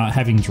and not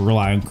having to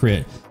rely on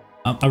crit.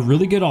 A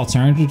really good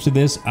alternative to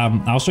this,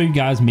 I'll show you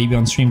guys maybe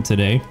on stream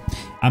today.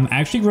 I'm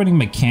actually running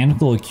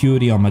mechanical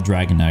acuity on my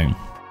Dragonknight,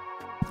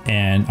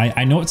 and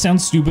I know it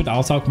sounds stupid,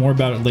 I'll talk more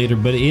about it later,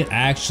 but it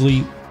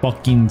actually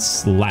fucking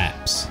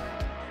slaps.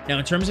 Now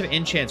in terms of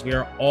enchants, we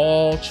are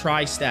all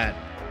tri-stat.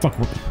 Fuck,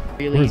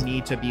 really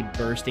need to be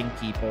bursting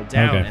people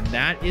down, and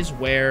that is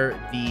where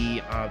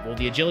the well,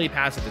 the agility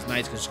passive is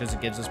nice because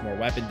it gives us more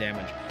weapon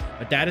damage,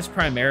 but that is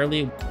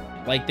primarily,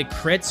 like, the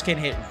crits can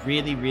hit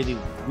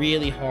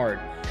really hard,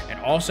 and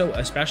also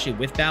especially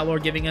with Balor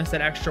giving us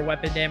that extra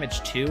weapon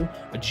damage too,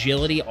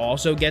 agility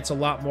also gets a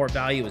lot more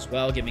value as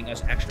well, giving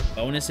us extra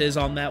bonuses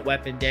on that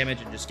weapon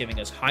damage and just giving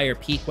us higher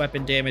peak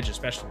weapon damage,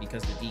 especially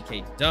because the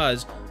DK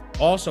does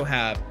also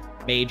have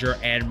major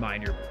and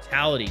minor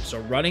brutality. So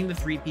running the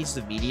 3 pieces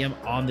of medium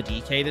on the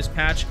DK this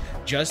patch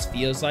just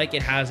feels like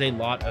it has a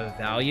lot of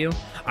value.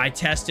 I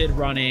tested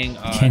running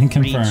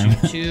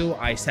 3-2-2.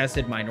 I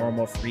tested my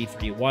normal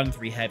 3-3-1,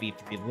 3 heavy,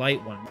 3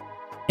 light, 1.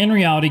 In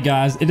reality,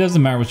 guys, it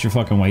doesn't matter what your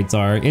fucking weights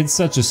are. It's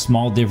such a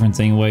small difference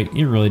anyway.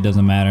 It really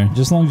doesn't matter.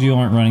 Just as long as you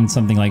aren't running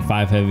something like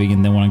 5 heavy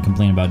and then want to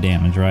complain about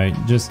damage, right?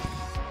 Just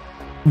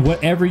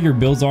whatever your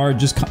builds are,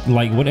 just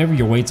like whatever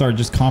your weights are,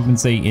 just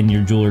compensate in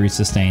your jewelry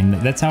sustain.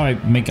 That's how I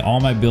make all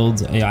my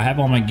builds. I have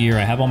all my gear,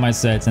 I have all my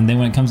sets, and then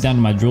when it comes down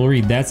to my jewelry,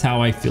 that's how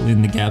I fill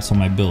in the gaps on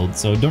my build.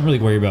 So don't really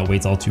worry about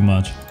weights all too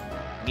much.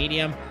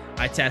 Medium,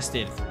 I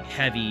tested 3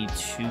 heavy,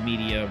 2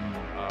 medium,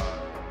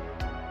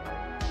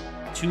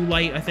 2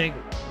 light, I think.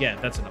 Yeah,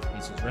 that's enough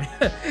pieces,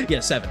 right? Yeah,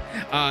 7.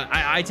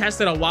 I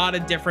tested a lot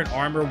of different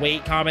armor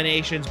weight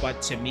combinations,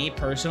 but to me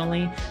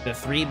personally, the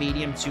 3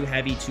 medium, 2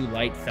 heavy, 2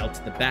 light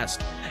felt the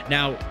best.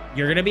 Now,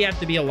 you're going to have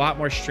to be a lot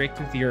more strict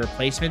with your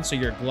placement, so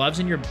your gloves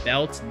and your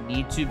belt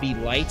need to be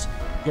light,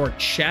 your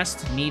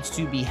chest needs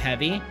to be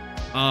heavy,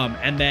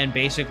 and then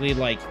basically,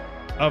 like,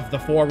 of the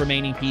 4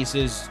 remaining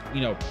pieces,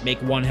 you know,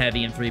 make 1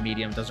 heavy and 3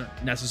 medium. Doesn't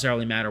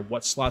necessarily matter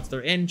what slots they're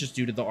in, just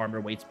due to the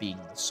armor weights being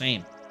the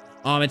same.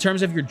 In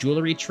terms of your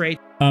jewelry trait,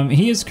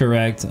 he is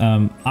correct.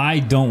 I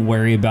don't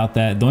worry about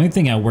that. The only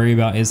thing I worry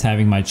about is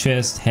having my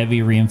chest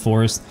heavy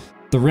reinforced.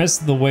 The rest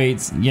of the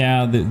weights,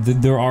 yeah,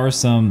 there are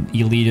some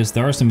elitist,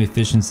 there are some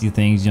efficiency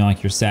things, you know,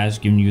 like your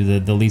sash giving you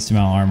the least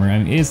amount of armor.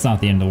 I mean, it's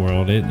not the end of the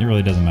world. It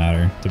really doesn't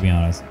matter, to be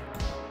honest.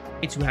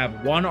 To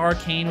have 1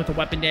 arcane with the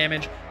weapon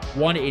damage,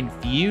 1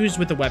 infused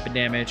with the weapon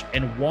damage,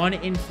 and 1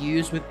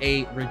 infused with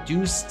a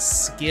reduced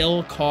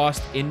skill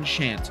cost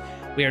enchant.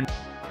 We are...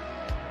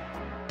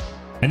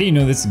 I didn't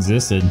know this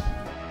existed.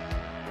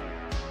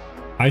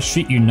 I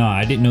shit you not,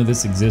 I didn't know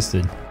this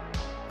existed.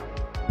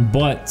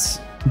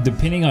 But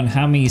depending on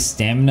how many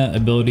stamina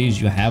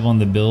abilities you have on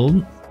the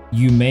build,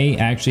 you may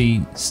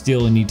actually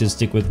still need to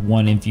stick with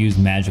 1 infused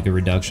magicka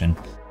reduction.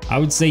 I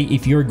would say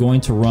if you're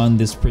going to run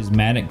this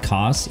prismatic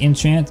cost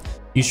enchant,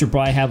 you should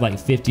probably have like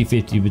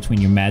 50-50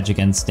 between your magic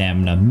and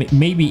stamina,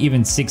 maybe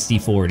even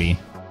 60-40.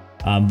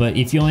 But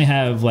if you only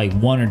have like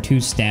 1 or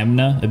 2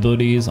 stamina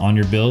abilities on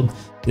your build,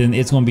 then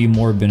it's going to be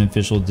more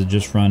beneficial to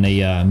just run a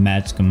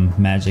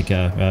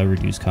magicka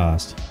reduced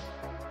cost.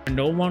 We're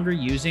no longer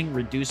using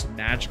reduced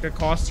magicka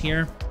cost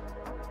here.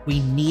 We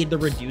need the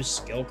reduced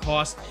skill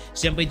cost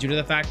simply due to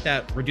the fact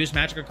that reduced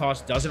magicka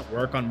cost doesn't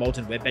work on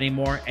Molten Whip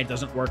anymore. It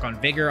doesn't work on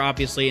Vigor,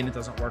 obviously, and it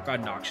doesn't work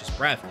on Noxious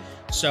Breath.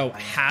 So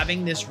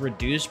having this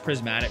reduced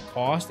prismatic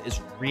cost is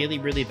really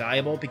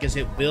valuable because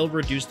it will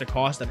reduce the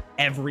cost of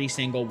every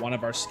single one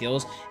of our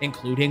skills,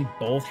 including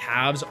both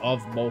halves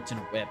of Molten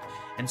Whip.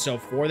 And so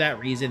for that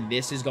reason,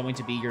 this is going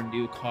to be your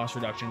new cost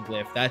reduction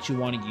glyph that you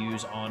want to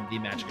use on the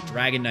Magicka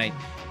Dragonknight.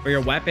 For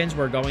your weapons,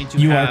 we're going to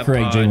have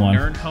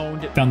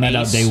Nirnhoned. Found that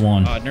out day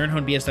 1.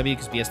 Nirnhoned BSW,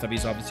 because BSW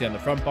is obviously on the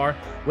front bar,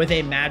 with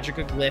a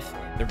Magicka glyph.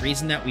 The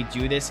reason that we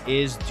do this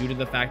is due to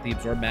the fact the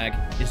Absorb Mag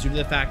is due to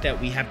the fact that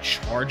we have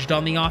charged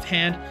on the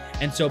offhand.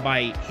 And so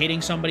by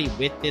hitting somebody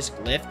with this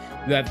glyph,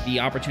 you have the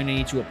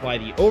opportunity to apply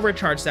the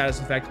overcharge status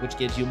effect, which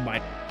gives you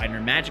minor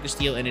Magicka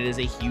steal, and it is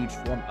a huge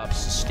form of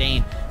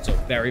sustain. So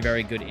very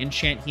good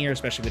enchant here,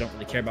 especially we don't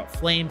really care about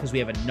flame because we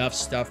have enough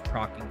stuff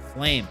proccing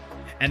flame.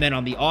 And then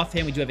on the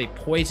offhand, we do have a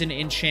poison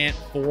enchant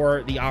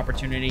for the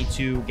opportunity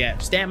to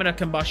get stamina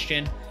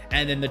combustion.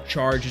 And then the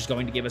charge is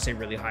going to give us a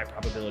really high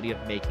probability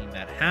of making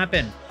that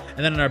happen.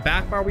 And then on our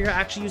back bar, we are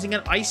actually using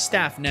an ice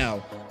staff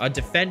now. A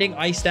defending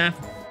ice staff.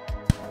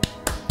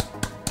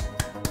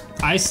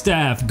 Ice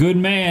staff, good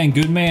man,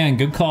 good man,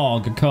 good call,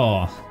 good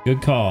call,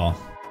 good call.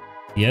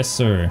 Yes,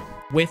 sir.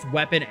 With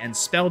weapon and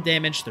spell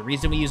damage. The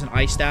reason we use an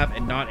ice staff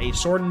and not a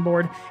sword and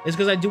board is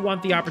because I do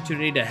want the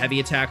opportunity to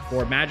heavy attack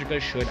for magicka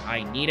should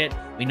I need it.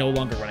 We no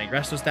longer run a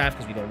resto staff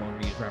because we no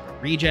longer use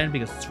rapid regen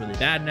because it's really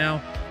bad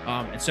now.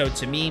 And so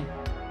to me,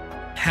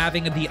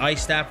 having the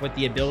ice staff with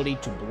the ability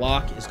to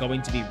block is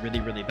going to be really,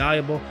 really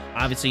valuable.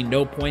 Obviously,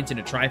 no points in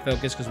a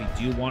tri-focus because we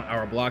do want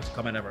our block to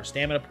come out of our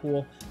stamina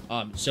pool.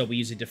 So we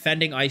use a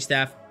defending ice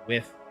staff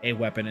with a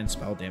weapon and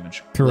spell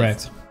damage.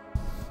 Correct.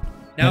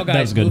 Now,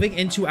 guys, moving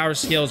into our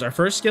skills. Our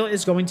first skill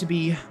is going to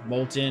be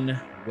Molten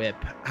Whip.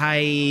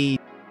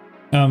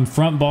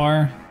 Front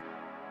bar.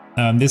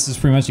 This is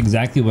pretty much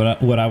exactly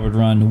what I would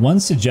run. One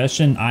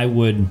suggestion I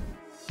would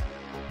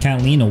kind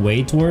of lean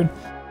away toward.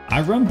 I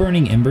run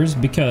Burning Embers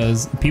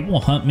because people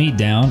hunt me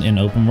down in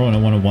open world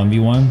and I want a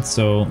 1v1.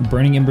 So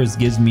Burning Embers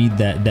gives me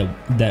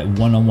that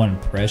one-on-one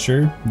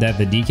pressure that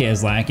the DK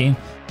is lacking.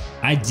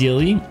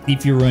 Ideally,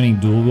 if you're running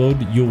dual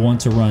wield, you'll want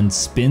to run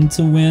Spin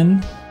to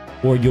win,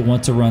 or you'll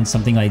want to run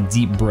something like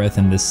Deep Breath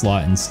in this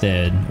slot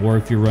instead. Or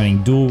if you're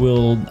running dual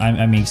wield,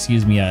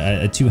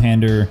 a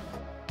two-hander,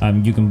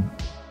 you can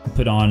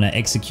put on an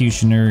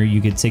Executioner, you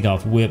could take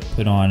off Whip,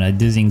 put on a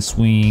Dizzying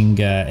Swing,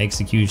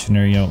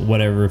 Executioner, you know,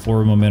 whatever,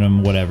 forward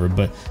momentum, whatever.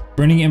 But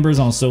Burning Embers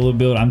on solo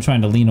build, I'm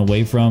trying to lean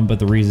away from, but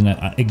the reason,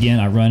 again,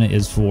 I run it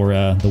is for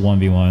the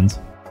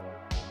 1v1s.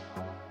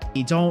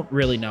 I don't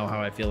really know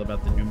how I feel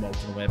about the new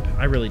Molten Whip.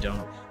 I really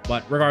don't.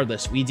 But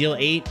regardless, we deal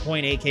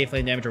 8.8k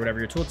flame damage or whatever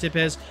your tooltip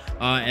is,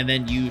 and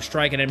then you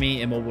strike an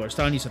enemy immobile or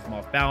stun, you set them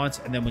off balance,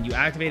 and then when you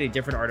activate a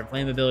different Ardent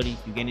Flame ability,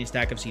 you gain a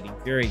stack of Seething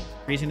Fury,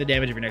 increasing the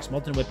damage of your next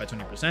Molten Whip by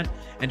 20%,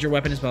 and your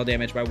weapon and spell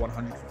damage by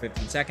 100 for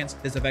 15 seconds.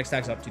 This effect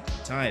stacks up to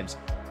 3 times.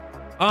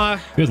 I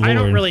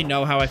don't really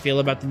know how I feel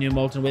about the new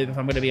Molten Whip, if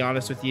I'm going to be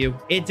honest with you.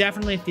 It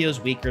definitely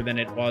feels weaker than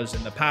it was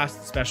in the past,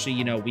 especially,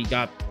 you know, we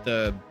got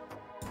the...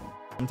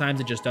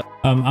 Sometimes it just does.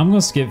 I'm going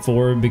to skip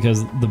forward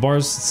because the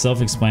bar's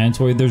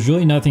self-explanatory. There's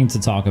really nothing to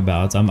talk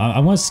about. I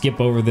want to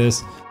skip over this.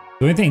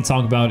 The only thing to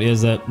talk about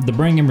is that the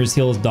Burning Embers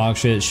heal is dog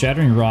shit.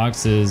 Shattering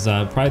Rocks is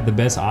probably the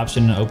best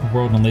option in open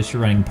world unless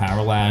you're running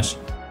Power Lash.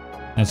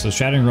 And so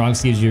Shattering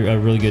Rocks gives you a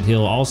really good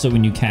heal. Also,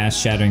 when you cast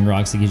Shattering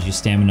Rocks, it gives you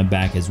stamina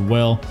back as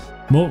well.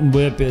 Molten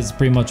Whip is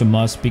pretty much a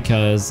must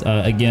because,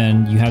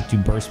 again, you have to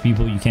burst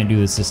people. You can't do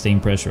the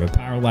sustained pressure of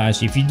Power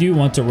Lash. If you do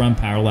want to run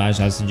Power Lash,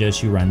 I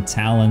suggest you run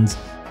Talons.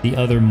 The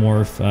other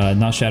morph,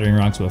 not Shattering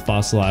Rocks, but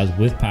Fossilized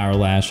with Power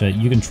Lash.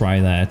 You can try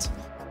that.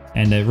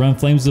 And run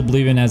Flames of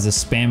Oblivion as a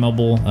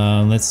spammable.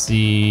 Let's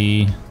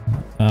see.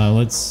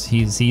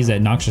 He's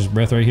at Noxious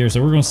Breath right here.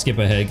 So we're going to skip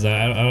ahead because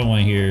I don't want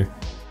to hear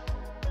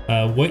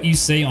what you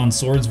say on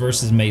swords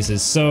versus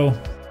maces. So,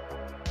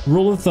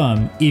 rule of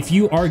thumb, if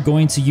you are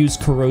going to use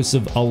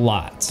Corrosive a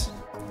lot,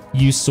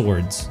 use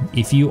swords.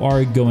 If you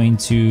are going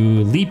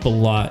to leap a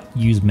lot,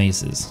 use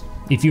maces.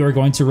 If you are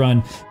going to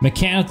run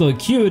Mechanical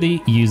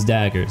Acuity, use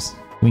daggers.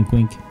 Wink,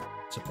 wink.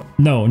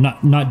 No,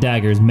 not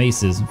daggers,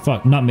 maces.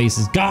 Fuck, not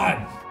maces.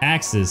 God!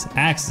 Axes,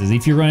 axes.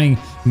 If you're running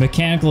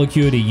Mechanical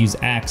Acuity, use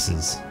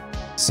axes.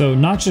 So,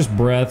 Noxious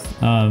Breath,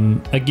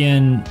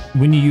 again,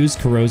 when you use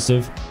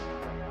Corrosive,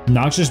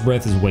 Noxious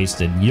Breath is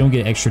wasted. You don't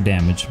get extra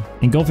damage.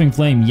 Engulfing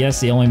Flame,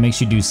 yes, it only makes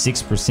you do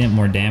 6%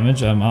 more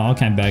damage. I'll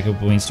kind of back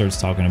up when he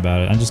starts talking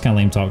about it. I'm just kind of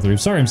letting him talk through.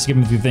 Sorry, I'm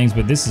skipping through things,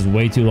 but this is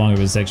way too long of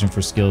a section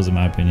for skills, in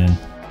my opinion.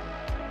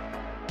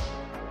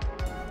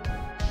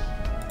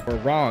 We're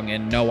wrong,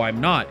 and no,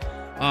 I'm not.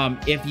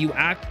 If you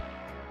act...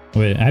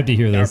 Wait, I have to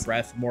hear this. Our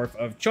breath morph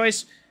of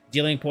choice,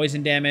 dealing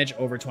poison damage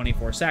over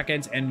 24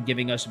 seconds, and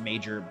giving us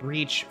major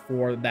breach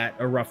for that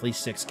roughly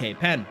 6k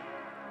pen.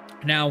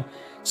 Now,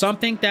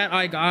 something that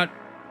I got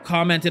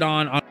commented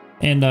on...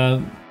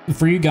 And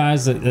for you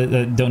guys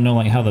that don't know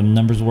like how the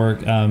numbers work,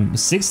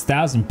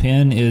 6,000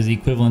 pen is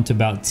equivalent to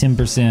about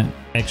 10%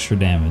 extra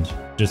damage.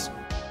 Just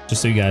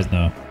so you guys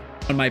know.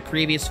 On my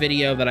previous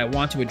video that I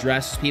want to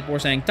address, people were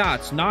saying,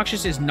 Dottz,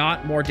 Noxious is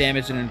not more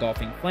damage than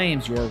Engulfing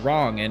Flames. You're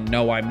wrong, and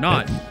no, I'm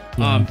not.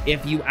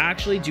 If you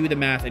actually do the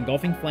math,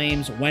 Engulfing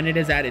Flames, when it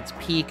is at its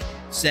peak,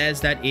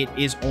 says that it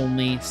is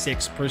only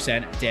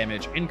 6%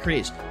 damage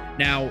increase.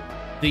 Now,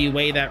 the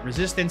way that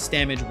resistance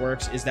damage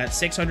works is that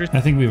 600...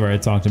 I think we've already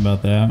talked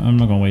about that. I'm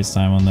not going to waste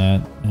time on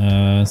that.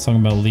 It's talking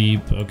about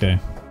Leap. Okay.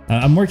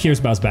 I'm more curious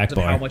about his back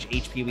bar. How much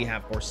HP we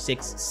have for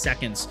 6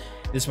 seconds.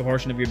 This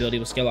proportion of your ability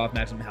will scale off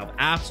maximum health.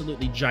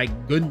 Absolutely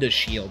gigunda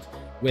shield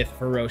with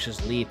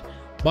Ferocious Leap.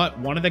 But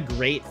one of the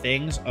great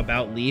things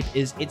about Leap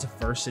is its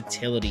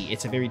versatility.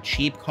 It's a very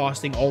cheap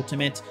costing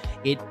ultimate.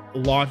 It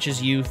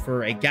launches you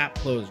for a gap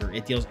closer.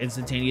 It deals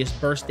instantaneous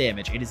burst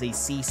damage. It is a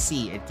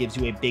CC. It gives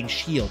you a big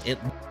shield.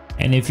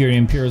 And if you're an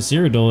Imperial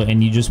Cyrodiil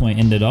and you just want to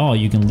end it all,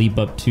 you can leap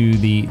up to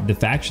the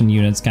faction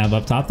units kind of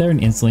up top there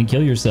and instantly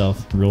kill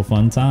yourself. Real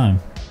fun time.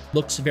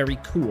 Looks very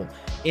cool.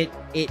 It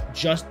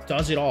just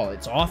does it all.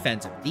 It's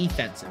offensive,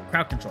 defensive,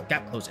 crowd control,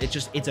 gap close.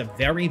 It's a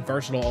very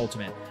versatile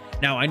ultimate.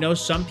 Now, I know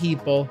some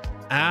people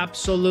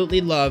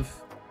absolutely love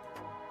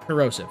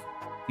Corrosive.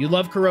 If you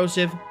love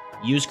Corrosive,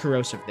 use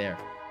Corrosive there.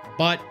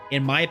 But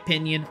in my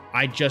opinion,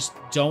 I just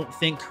don't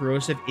think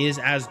Corrosive is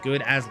as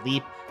good as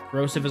Leap.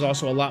 Corrosive is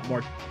also a lot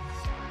more...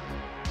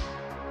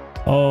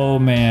 Oh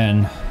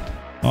man,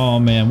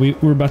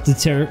 we're about to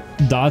tear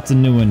Dottz a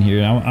new one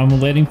here. I'm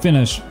gonna let him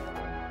finish.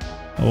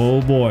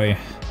 Oh boy.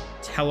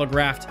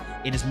 Telegraphed.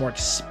 It is more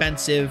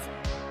expensive.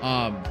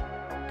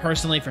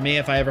 Personally, for me,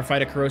 if I ever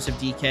fight a Corrosive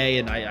DK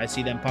and I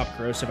see them pop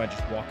Corrosive, I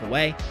just walk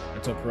away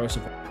until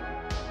Corrosive...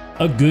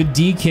 A good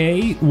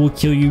DK will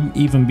kill you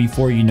even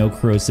before you know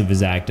Corrosive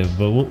is active,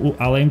 but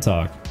I'll let him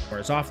talk.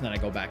 Wears off, and then I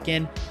go back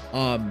in.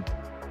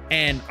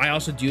 And I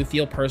also do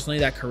feel personally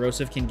that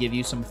Corrosive can give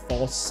you some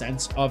false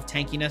sense of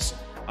tankiness.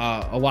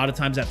 A lot of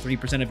times that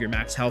 3% of your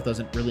max health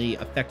doesn't really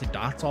affect the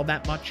Dottz all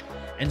that much.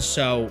 And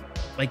so,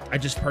 like, I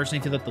just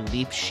personally feel that the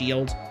Leap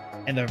Shield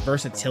and the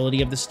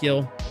versatility of the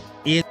skill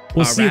is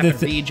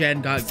rapid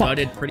regen, got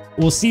gutted pretty...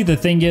 Well, see, the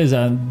thing is,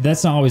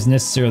 that's not always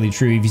necessarily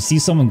true. If you see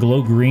someone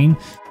glow green,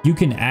 you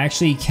can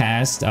actually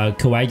cast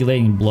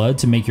Coagulating Blood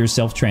to make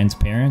yourself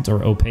transparent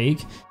or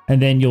opaque,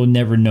 and then you'll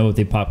never know if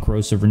they pop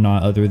Corrosive or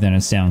not other than a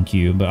sound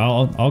cue. But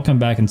I'll come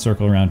back and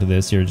circle around to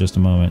this here in just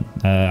a moment.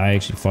 I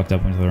actually fucked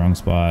up into the wrong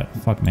spot.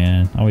 Fuck,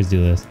 man. I always do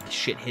this.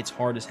 Shit hits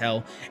hard as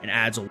hell and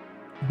adds a...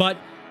 But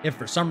if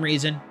for some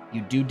reason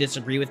you do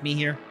disagree with me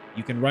here,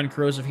 you can run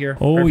Corrosive here.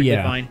 Oh, perfectly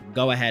yeah. Fine.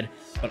 Go ahead.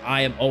 But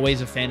I am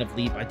always a fan of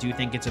Leap. I do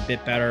think it's a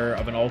bit better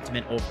of an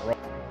ultimate overall.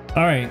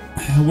 All right,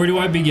 where do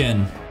I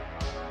begin?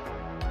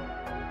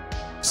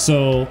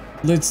 So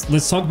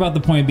let's talk about the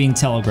point of being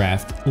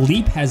telegraphed.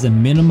 Leap has a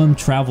minimum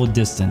travel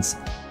distance.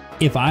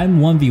 If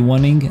I'm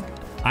 1v1ing,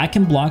 I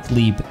can block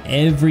Leap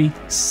every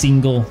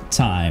single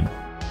time.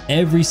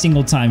 Every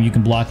single time you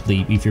can block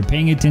Leap. If you're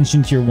paying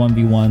attention to your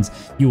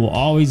 1v1s, you will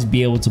always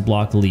be able to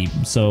block Leap.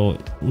 So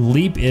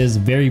Leap is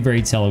very,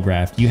 very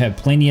telegraphed. You have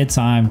plenty of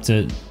time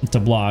to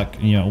block,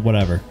 you know,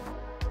 whatever.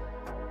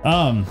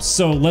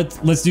 So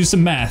let's do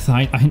some math.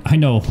 I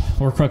know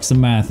Hoarcrux of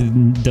math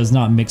does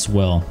not mix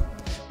well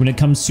when it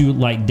comes to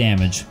like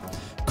damage.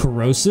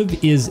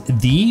 Corrosive is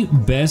the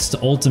best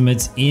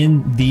ultimate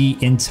in the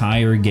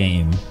entire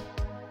game.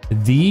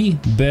 The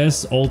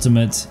best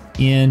ultimate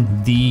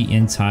in the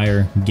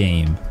entire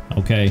game.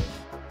 Okay,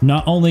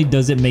 not only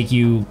does it make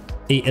you,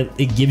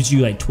 it gives you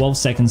like 12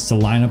 seconds to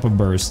line up a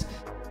burst.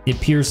 It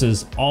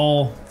pierces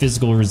all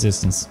physical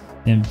resistance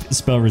and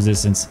spell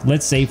resistance.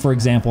 Let's say, for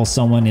example,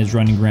 someone is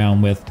running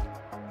around with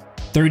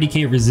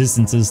 30k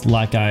resistances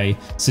like I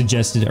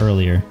suggested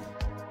earlier.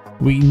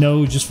 We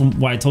know just from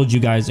what I told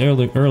you guys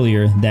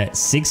earlier that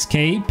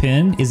 6k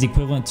pin is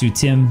equivalent to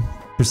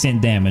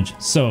 10% damage.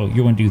 So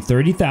you're going to do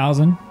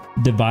 30,000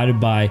 divided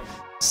by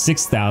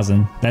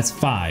 6,000. That's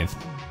 5.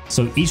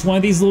 So each one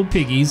of these little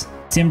piggies,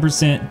 10%,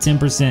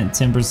 10%, 10%,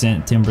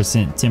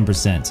 10%,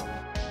 10%.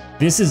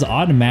 This is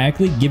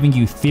automatically giving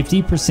you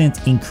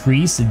 50%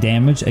 increased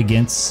damage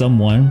against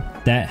someone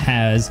that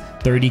has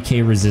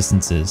 30k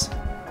resistances.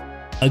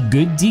 A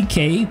good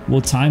DK will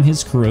time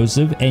his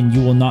Corrosive and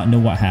you will not know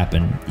what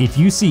happened. If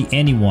you see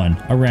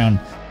anyone around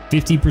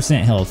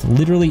 50% health,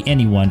 literally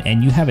anyone,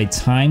 and you have a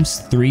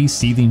 ×3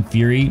 Seething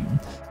Fury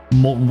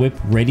Molten Whip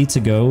ready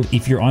to go,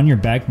 if you're on your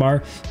back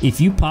bar,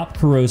 if you pop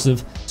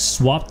Corrosive,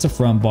 swap to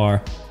front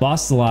bar,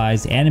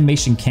 fossilize,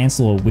 animation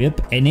cancel a whip,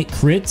 and it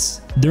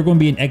crits, they're going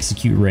to be in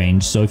execute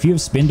range. So if you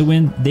have spin to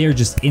win, they are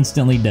just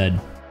instantly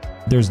dead.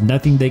 There's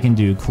nothing they can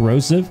do.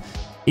 Corrosive,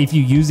 if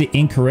you use it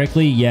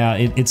incorrectly, yeah,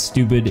 it's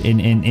stupid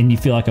and you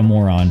feel like a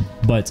moron.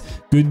 But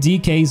good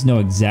DKs know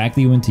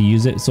exactly when to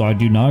use it, so I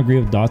do not agree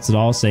with Dottz at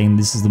all saying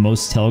this is the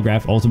most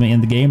telegraphed ultimate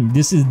in the game.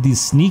 This is the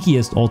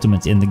sneakiest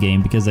ultimate in the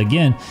game because,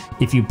 again,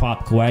 if you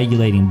pop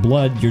Coagulating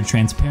Blood, you're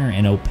transparent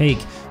and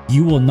opaque.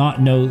 You will not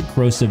know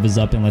Corrosive is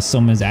up unless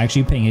someone is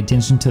actually paying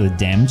attention to the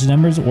damage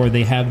numbers, or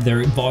they have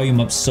their volume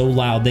up so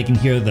loud they can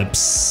hear the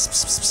pss,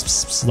 pss, pss,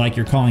 pss, pss, like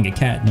you're calling a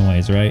cat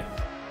noise, right?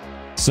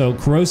 So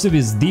Corrosive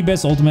is the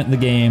best ultimate in the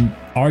game.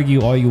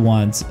 Argue all you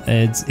want.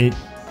 It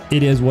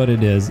is what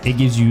it is. It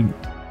gives you,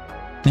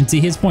 and to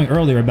his point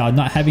earlier about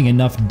not having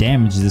enough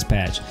damage this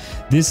patch,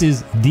 this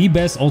is the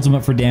best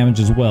ultimate for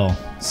damage as well.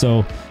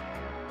 So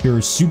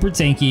you're super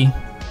tanky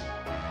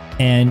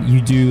and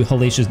you do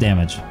hellacious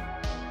damage.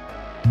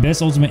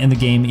 Best ultimate in the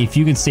game. If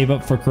you can save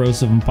up for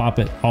Corrosive and pop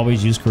it,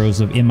 always use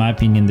Corrosive, in my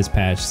opinion, this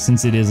patch,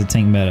 since it is a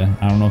tank meta.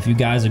 I don't know if you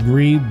guys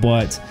agree,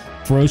 but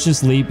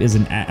Ferocious Leap is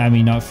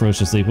not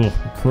Ferocious Leap.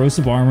 Oh,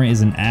 Corrosive Armor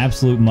is an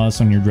absolute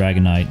must on your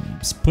Dragonknight.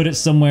 Just put it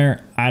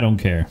somewhere. I don't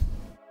care.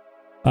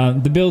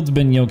 The build's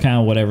been, you know, kind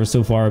of whatever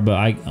so far, but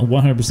I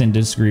 100%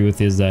 disagree with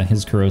his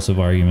Corrosive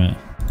argument.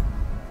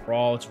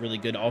 Brawl. It's really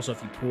good. Also,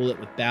 if you pool it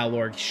with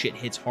Balor, shit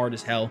hits hard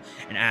as hell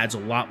and adds a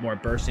lot more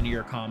burst into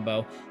your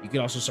combo. You can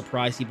also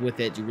surprise people with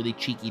it, do really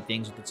cheeky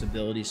things with its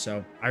abilities.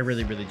 So I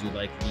really, really do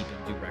like Leap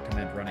and do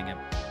recommend running it.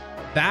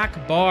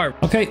 Back bar.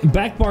 Okay,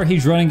 back bar,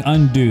 he's running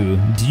Undo.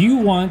 Do you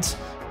want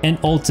an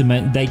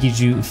ultimate that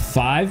gives you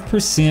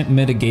 5%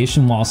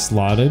 mitigation while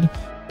slotted?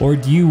 Or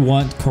do you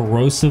want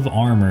corrosive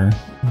armor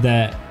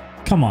that...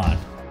 Come on.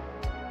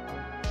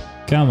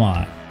 Come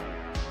on.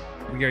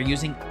 We are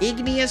using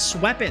igneous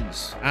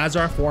weapons as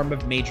our form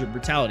of major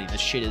brutality.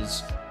 This shit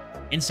is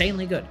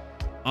insanely good.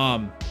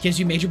 Gives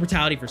you major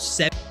brutality for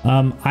 7.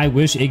 I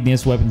wish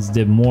igneous weapons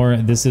did more.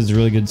 This is a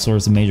really good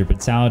source of major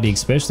brutality,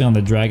 especially on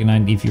the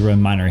Dragonknight. If you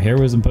run minor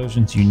heroism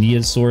potions, you need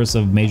a source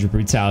of major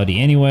brutality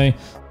anyway.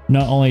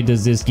 Not only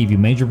does this give you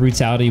major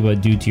brutality, but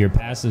due to your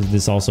passives,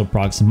 this also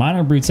procs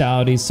minor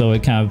brutality, so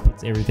it kind of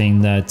puts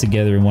everything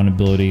together in one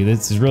ability.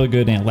 This is really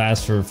good and it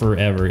lasts for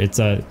forever. It's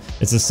a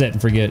set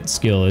and forget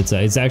skill.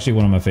 It's actually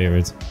one of my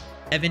favorites.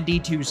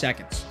 72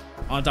 seconds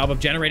on top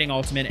of generating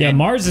ultimate. Yeah, and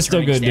Mars is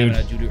still good, dude.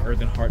 Due to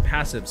Earth and Heart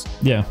passives.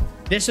 Yeah.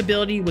 This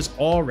ability was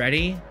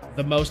already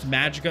the most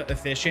Magicka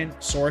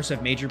efficient source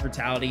of major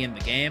brutality in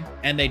the game,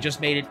 and they just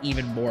made it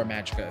even more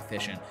Magicka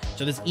efficient.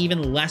 So there's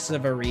even less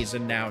of a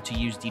reason now to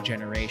use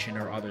Degeneration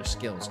or other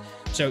skills.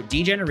 So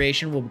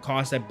Degeneration will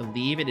cost, I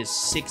believe it is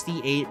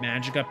 68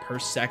 Magicka per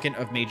second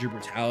of major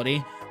brutality,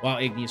 while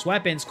Igneous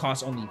Weapons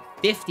cost only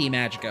 50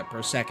 Magicka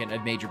per second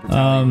of major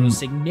brutality.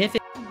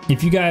 Significant.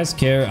 If you guys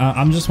care,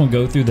 I'm just gonna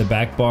go through the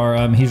back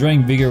bar. He's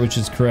running Vigor, which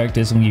is correct.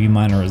 This will give you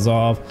minor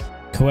resolve.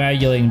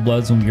 Coagulating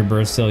Bloods when your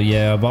burst cell,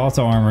 yeah.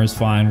 Volatile Armor is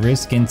fine.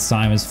 Race Against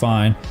Time is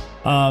fine.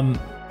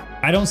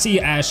 I don't see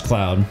Ash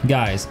Cloud.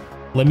 Guys,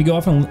 let me go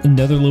off on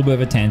another little bit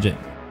of a tangent.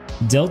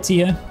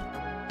 Deltia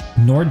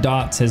nor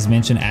Dottz has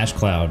mentioned Ash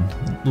Cloud.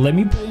 Let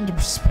me put into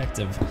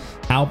perspective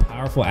how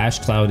powerful Ash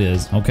Cloud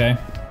is, okay?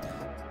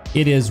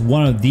 It is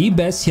one of the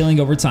best healing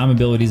over time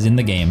abilities in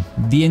the game.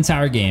 The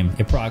entire game.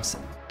 It procs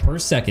per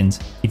second.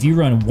 If you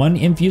run 1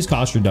 infused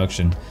cost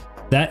reduction,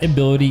 that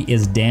ability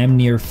is damn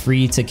near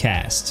free to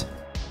cast.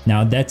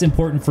 Now that's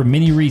important for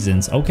many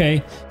reasons.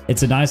 Okay,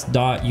 it's a nice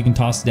dot, you can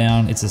toss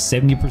down. It's a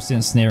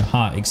 70% snare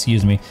hot,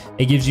 excuse me.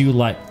 It gives you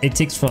like, it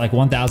ticks for like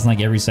 1,000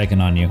 like every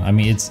second on you. I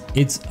mean,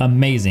 it's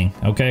amazing,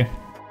 okay?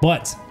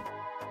 But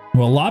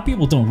what a lot of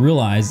people don't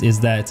realize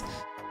is that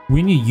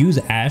when you use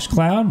Ash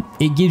Cloud,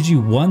 it gives you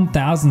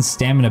 1,000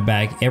 stamina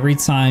back every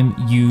time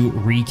you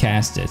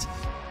recast it.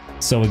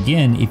 So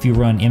again, if you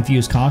run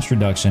infused cost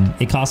reduction,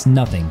 it costs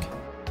nothing.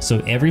 So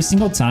every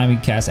single time you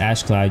cast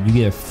Ash Cloud, you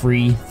get a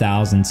free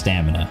 1,000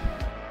 stamina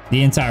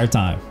the entire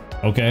time,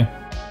 okay?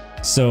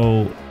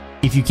 So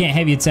if you can't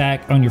heavy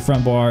attack on your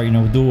front bar, you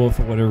know, dual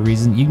for whatever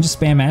reason, you can just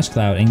spam Ash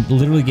Cloud and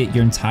literally get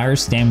your entire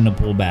stamina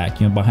pull back,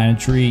 you know, behind a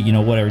tree, you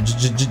know, whatever.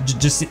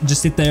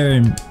 Just sit there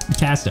and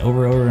cast it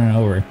over and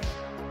over.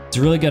 It's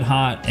a really good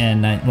hot,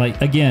 and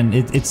like again,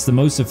 it's the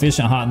most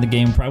efficient hot in the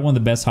game, probably one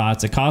of the best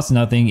hots. It costs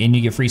nothing, and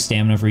you get free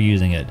stamina for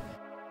using it.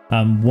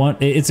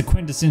 It's a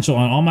quintessential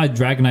on all my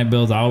Dragonknight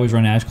builds. I always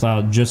run Ash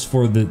Cloud just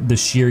for the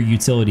sheer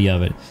utility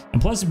of it.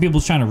 And plus, if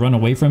people's trying to run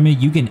away from it,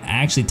 you can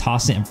actually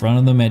toss it in front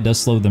of them, and it does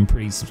slow them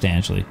pretty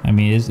substantially. I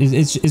mean,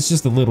 it's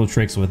just the little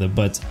tricks with it.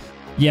 But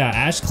yeah,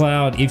 Ash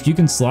Cloud, if you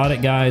can slot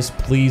it, guys,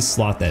 please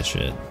slot that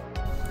shit.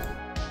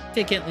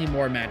 Significantly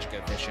more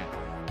Magicka efficient.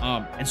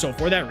 And so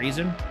for that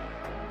reason,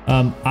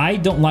 I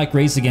don't like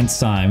Race Against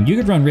Time. You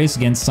could run Race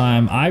Against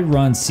Time. I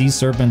run Sea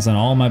Serpents on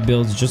all my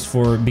builds just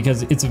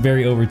because it's a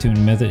very overtuned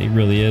method. It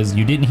really is.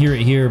 You didn't hear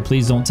it here.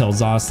 Please don't tell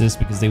Dottz this,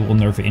 because they will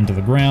nerf it into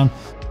the ground,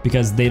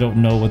 because they don't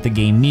know what the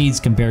game needs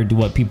compared to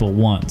what people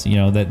want. You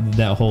know,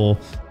 that whole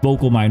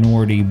vocal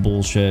minority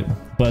bullshit.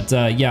 But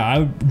yeah, I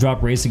would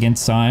drop Race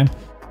Against Time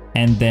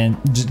and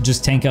then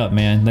just tank up,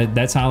 man.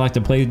 That's how I like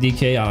to play the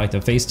DK. I like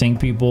to face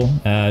tank people.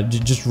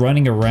 Just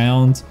running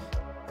around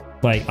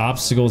like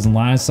obstacles and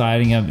line of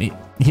sighting him.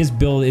 His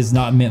build is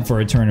not meant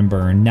for a turn and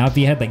burn. Now if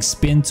he had like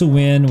spin to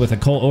win with a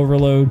cult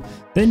overload,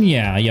 then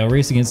yeah,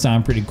 Race Against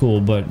Time pretty cool,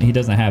 but he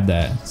doesn't have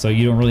that, so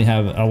you don't really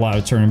have a lot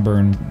of turn and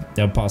burn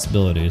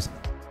possibilities.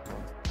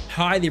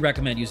 Highly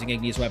recommend using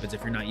Igneous Weapons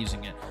if you're not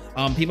using it.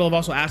 People have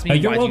also asked me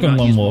you're why welcome, do you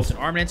not use Wolf.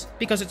 Molten Armaments?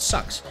 Because it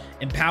sucks.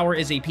 Empower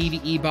is a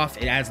PvE buff.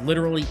 It adds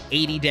literally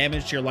 80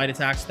 damage to your light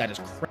attacks. That is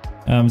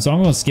crazy. So I'm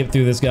going to skip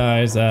through this,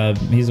 guys.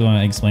 He's the one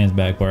that explains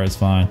back bar. It's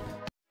fine.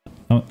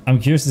 I'm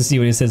curious to see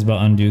what he says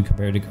about Undo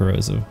compared to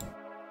Corrosive.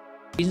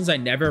 Reasons I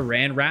never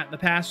ran Rat in the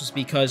past was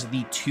because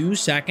the 2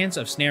 seconds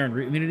of Snare and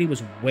Root immunity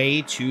was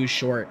way too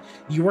short.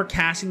 You were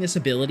casting this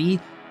ability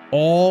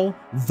all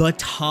the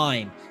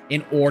time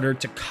in order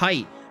to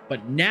kite,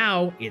 but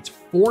now it's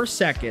 4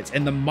 seconds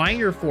and the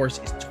minor force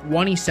is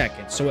 20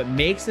 seconds, so it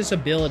makes this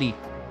ability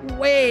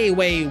way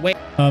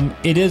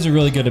it is a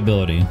really good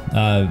ability.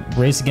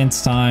 Race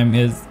Against Time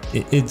is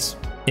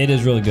it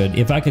is really good.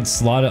 If I could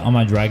slot it on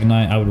my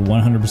Dragonknight, I would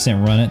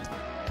 100% run it.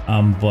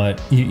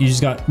 But you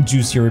just got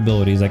juicier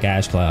abilities like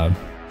Ash Cloud.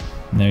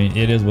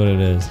 It is what it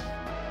is.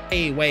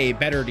 Way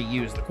better to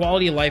use. The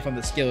quality of life on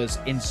the skill is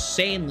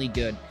insanely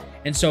good.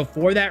 And so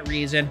for that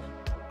reason,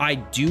 I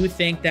do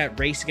think that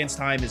Race Against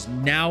Time is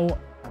now,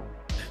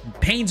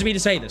 pains me to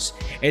say this,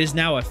 it is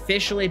now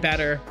officially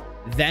better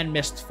than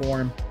Mist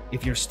Form.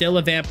 If you're still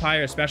a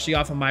vampire, especially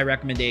off of my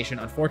recommendation,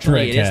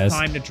 unfortunately, it is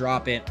time to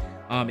drop it.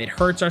 It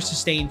hurts our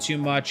sustain too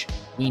much.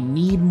 We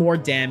need more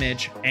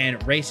damage,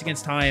 and Race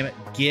Against Time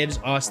gives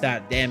us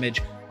that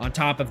damage on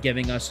top of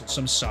giving us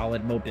some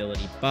solid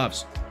mobility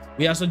buffs.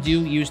 We also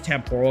do use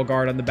Temporal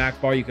Guard on the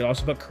back bar. You could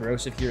also put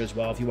Corrosive here as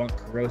well if you want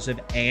Corrosive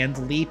and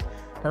Leap.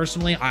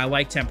 Personally, I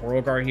like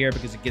Temporal Guard here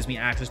because it gives me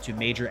access to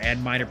Major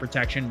and Minor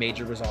Protection,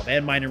 Major Resolve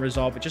and Minor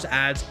Resolve. It just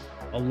adds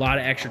a lot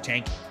of extra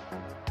tank.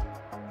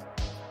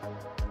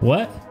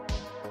 What?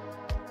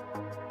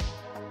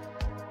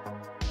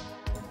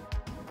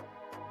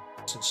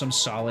 Some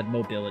solid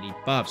mobility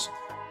buffs.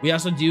 We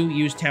also do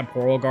use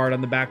Temporal Guard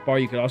on the back bar.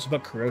 You could also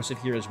put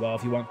Corrosive here as well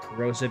if you want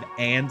Corrosive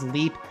and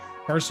Leap.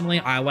 Personally,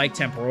 I like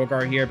Temporal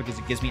Guard here because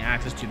it gives me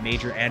access to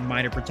Major and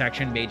Minor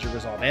Protection, Major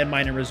Resolve and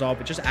Minor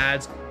Resolve. It just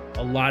adds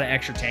a lot of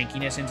extra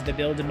tankiness into the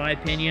build, in my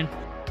opinion.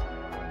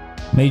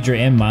 Major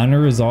and Minor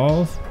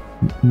Resolve?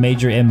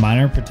 Major and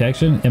Minor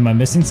Protection? Am I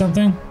missing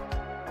something?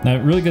 No,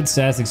 really good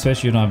stats, especially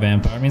if you're not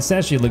Vampire. I mean,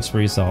 stats sheet looks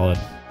pretty solid.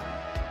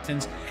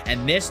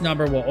 And this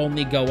number will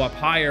only go up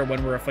higher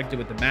when we're afflicted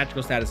with the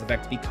magical status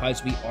effect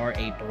because we are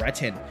a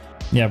Breton.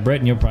 Yeah,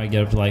 Breton, you'll probably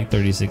get up to like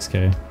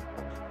 36k.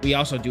 We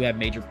also do have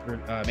major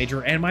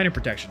and minor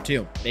protection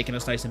too, making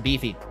us nice and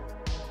beefy.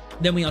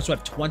 Then we also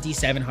have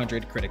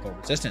 2700 critical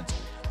resistance.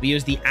 We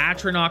use the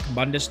Atronach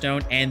Mundus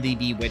Stone and the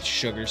Bewitched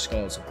Sugar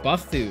Skulls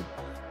buff food.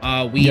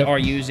 We are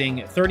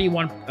using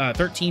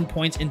 13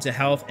 points into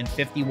health and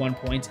 51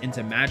 points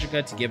into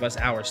magicka to give us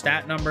our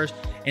stat numbers.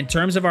 In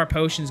terms of our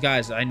potions,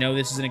 guys, I know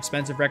this is an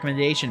expensive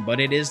recommendation, but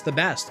it is the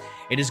best.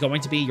 It is going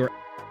to be your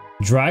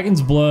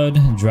Dragon's Blood,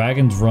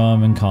 Dragon's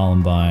Rum, and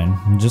Columbine.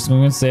 I'm just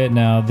going to say it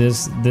now.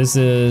 This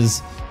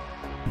is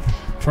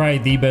probably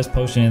the best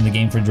potion in the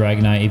game for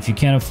Dragonknight. If you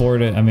can't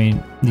afford it, I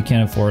mean, you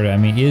can't afford it. I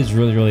mean, it is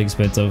really, really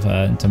expensive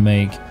to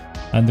make.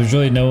 And there's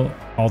really no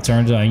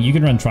alternative. I mean, you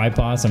can run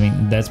tripods. I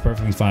mean, that's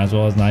perfectly fine as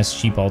well as a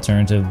nice cheap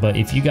alternative. But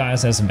if you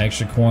guys have some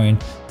extra coin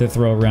to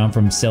throw around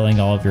from selling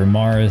all of your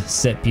Mara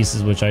set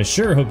pieces, which I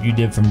sure hope you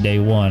did from day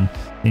one,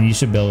 then you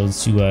should be able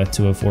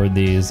to afford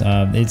these.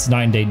 It's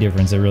night and day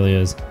difference. It really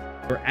is.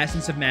 Your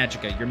Essence of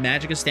Magicka, your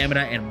Magicka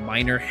Stamina, and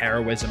Minor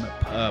Heroism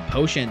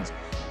potions.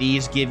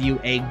 These give you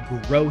a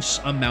gross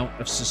amount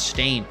of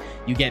sustain.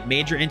 You get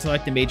Major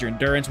Intellect and Major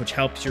Endurance, which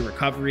helps your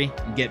recovery.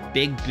 You get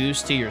big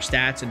boosts to your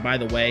stats. And by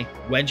the way,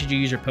 when should you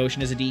use your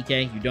potion as a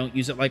DK? You don't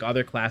use it like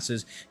other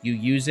classes. You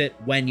use it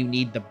when you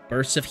need the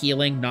bursts of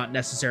healing, not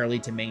necessarily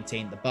to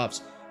maintain the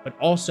buffs. But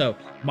also,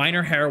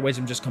 Minor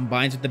Heroism just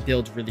combines with the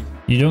build really.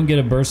 You don't get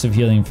a burst of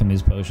healing from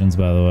these potions,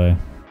 by the way.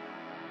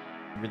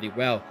 Really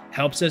well.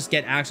 Helps us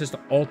get access to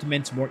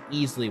ultimates more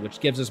easily, which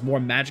gives us more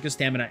Magicka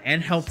Stamina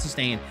and health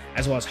sustain,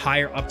 as well as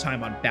higher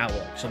uptime on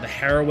battle. So the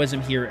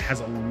heroism here has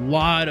a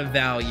lot of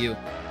value,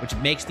 which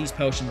makes these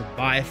potions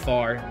by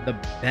far the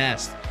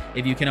best.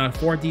 If you cannot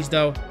afford these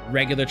though,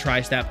 regular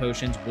tri-stat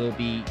potions will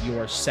be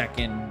your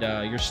second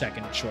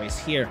choice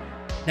here.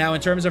 Now,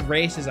 in terms of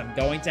races, I'm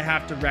going to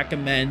have to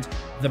recommend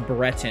the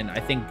Breton. I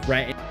think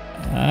Breton.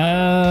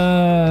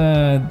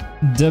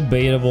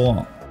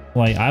 Debatable.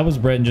 Like, I was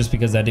Breton just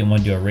because I didn't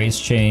want to do a race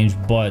change,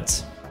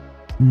 but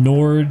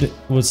Nord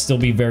would still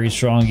be very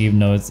strong, even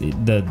though it's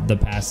the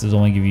passes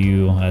only give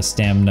you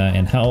stamina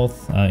and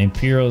health.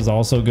 Imperial is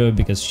also good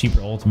because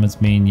cheaper ultimates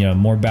mean, you know,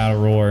 more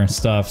battle roar and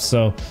stuff.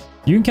 So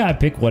you can kind of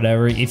pick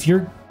whatever. If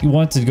you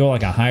want to go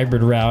like a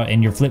hybrid route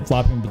and you're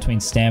flip-flopping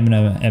between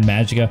stamina and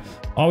magicka,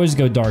 always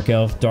go Dark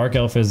Elf. Dark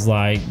Elf is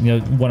like, you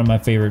know, one of my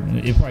favorite,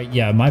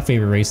 my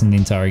favorite race in the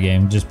entire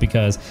game, just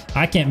because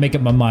I can't make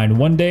up my mind.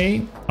 One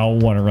day I'll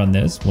want to run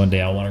this, one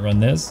day I'll want to run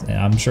this, and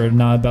I'm sure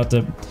not about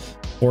to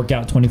fork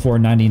out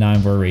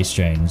 $24.99 for a race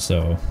change.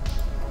 So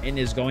it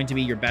is going to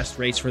be your best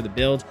race for the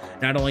build.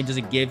 Not only does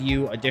it give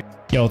you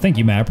yo, thank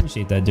you, man, I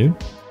appreciate that, dude.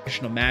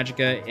 Additional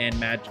magicka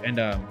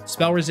and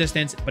spell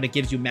resistance, but it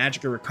gives you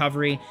magicka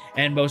recovery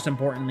and, most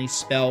importantly,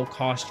 spell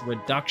cost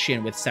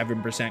reduction with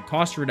 7%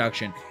 cost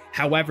reduction.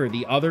 However,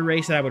 the other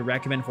race that I would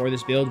recommend for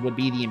this build would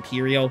be the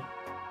Imperial,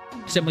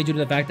 simply due to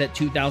the fact that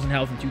 2,000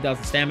 health and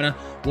 2,000 stamina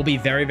will be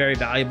very, very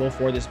valuable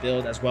for this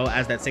build, as well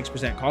as that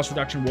 6% cost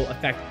reduction will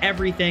affect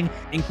everything,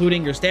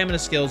 including your stamina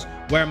skills,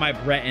 where my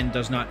Breton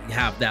does not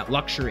have that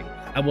luxury.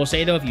 I will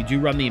say though, if you do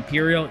run the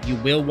Imperial, you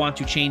will want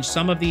to change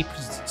some of these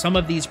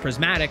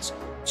prismatics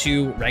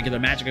to regular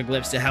magicka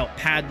glyphs to help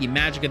pad the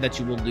magicka that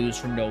you will lose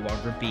from no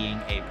longer being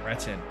a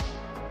Breton.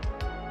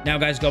 Now,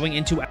 guys, going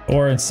into...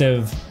 Or instead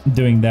of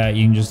doing that,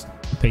 you can just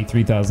pay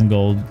 3,000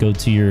 gold, go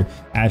to your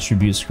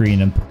attribute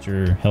screen and put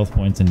your health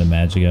points into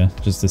magicka,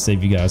 just to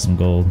save you guys some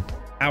gold.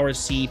 Our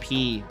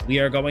CP, we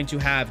are going to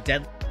have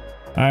dead...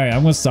 All right,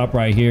 I'm going to stop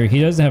right here.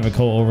 He doesn't have a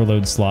Cold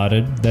Overload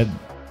slotted.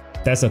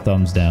 That's a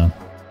thumbs down.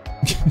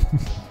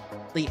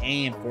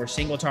 Aim for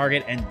single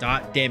target and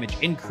dot damage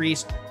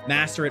increase,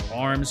 Master at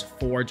Arms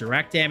for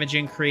direct damage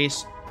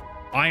increase,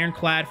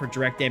 Ironclad for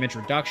direct damage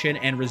reduction,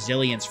 and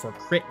Resilience for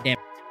crit damage.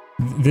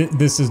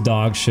 This is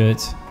dog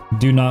shit.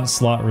 Do not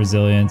slot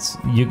resilience.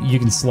 You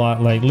can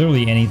slot like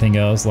literally anything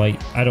else.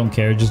 Like, I don't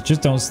care.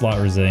 Just don't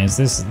slot resilience.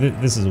 This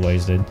is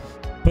wasted.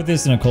 Put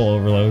this in a coal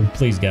overload,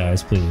 please,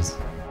 guys, please.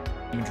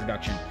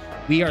 Introduction.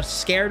 We are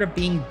scared of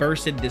being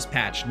bursted this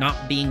patch,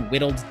 not being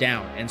whittled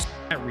down, and for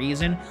that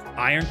reason,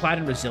 Ironclad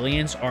and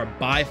Resilience are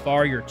by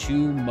far your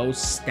two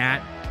most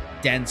stat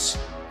dense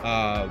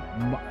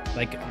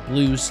like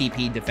blue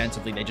CP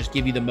defensively. They just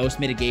give you the most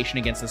mitigation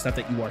against the stuff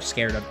that you are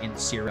scared of in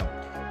Serial.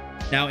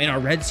 Now, in our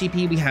red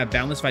CP, we have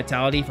Boundless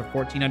Vitality for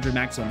 1400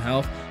 maximum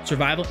health,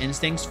 Survival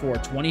Instincts for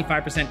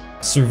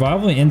 25%.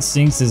 Survival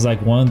Instincts is like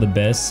one of the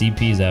best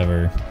CPs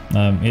ever.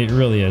 It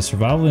really is.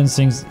 Survival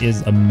Instincts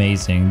is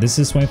amazing. This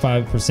is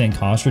 25%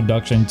 cost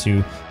reduction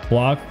to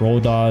block, roll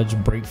dodge,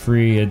 break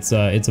free. It's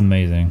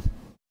amazing.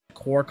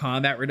 Core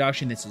combat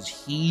reduction. This is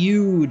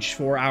huge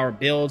for our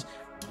build.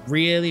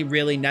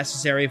 Really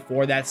necessary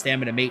for that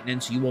stamina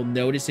maintenance. You will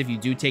notice if you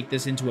do take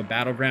this into a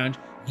battleground,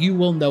 you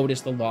will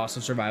notice the loss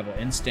of survival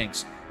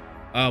instincts.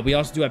 We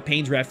also do have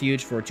Pain's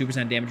Refuge for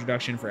 2% damage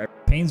reduction for every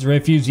Pain's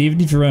Refuge.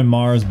 Even if you run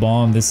Mars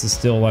Bomb, this is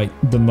still like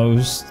the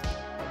most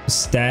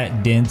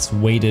stat dense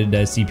weighted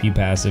CP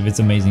passive. It's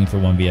amazing for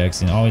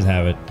 1vx and always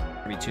have it.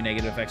 2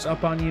 negative effects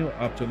up on you,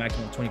 up to a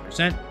maximum of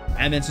 20%,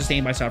 and then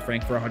sustained by South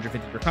Frank for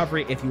 150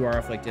 recovery if you are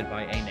afflicted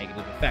by a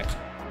negative effect.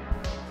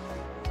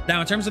 Now,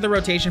 in terms of the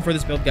rotation for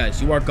this build,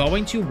 guys, you are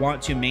going to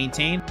want to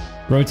maintain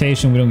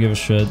rotation. We don't give a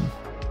shit.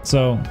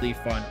 So really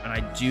fun, and I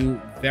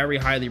do very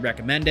highly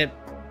recommend it.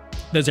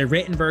 There's a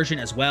written version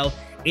as well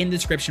in the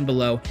description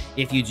below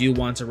if you do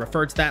want to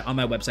refer to that on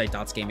my website,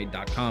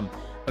 dottsgaming.com.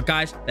 But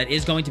guys, that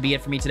is going to be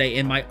it for me today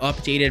in my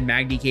updated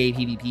MagDK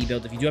PvP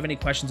build. If you do have any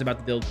questions about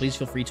the build, please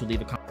feel free to leave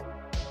a comment.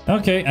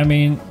 Okay, I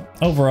mean,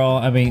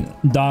 overall, I mean,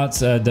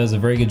 Dottz does a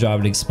very good job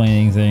at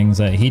explaining things.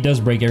 He does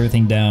break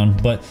everything down,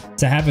 but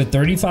to have a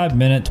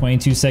 35-minute,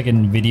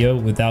 22-second video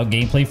without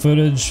gameplay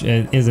footage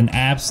is an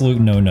absolute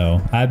no-no.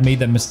 I've made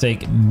that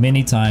mistake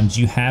many times.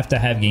 You have to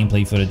have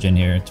gameplay footage in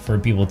here for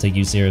people to take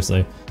you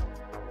seriously.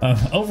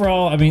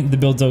 Overall, I mean, the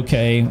build's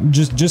okay.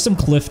 Just some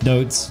cliff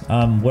notes.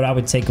 What I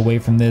would take away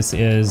from this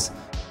is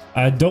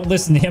don't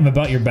listen to him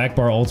about your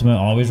backbar ultimate.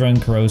 Always run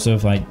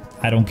corrosive. Like,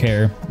 I don't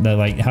care. That,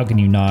 like, how can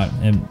you not?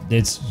 And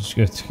it's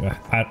just,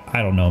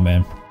 I don't know,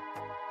 man.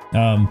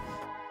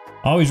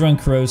 Always run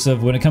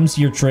corrosive. When it comes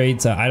to your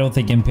traits, I don't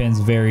think Impin's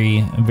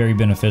very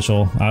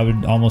beneficial. I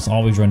would almost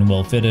always run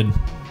well fitted.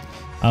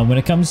 When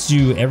it comes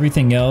to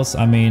everything else,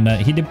 I mean,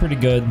 he did pretty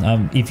good.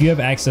 If you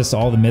have access to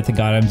all the mythic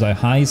items, I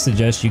highly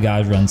suggest you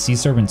guys run Sea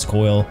Serpent's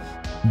Coil.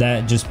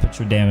 That just puts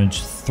your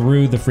damage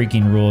through the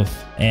freaking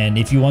roof. And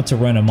if you want to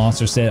run a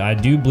monster set, I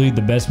do believe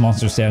the best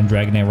monster set on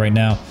Dragonknight right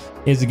now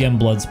is again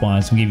Blood Spawn.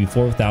 It's gonna give you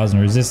 4,000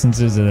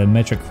 resistances and a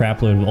metric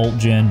crapload of ult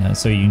gen,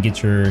 so you can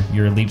get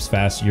your leaps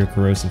faster, your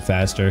corrosive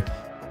faster.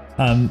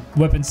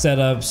 Weapon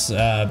setups,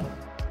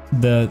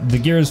 the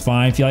gear is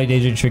fine. If you like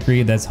Danger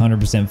Trickery, that's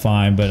 100%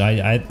 fine. But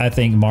I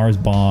think Mars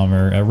Bomb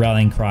or a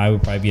Rallying Cry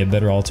would probably be a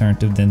better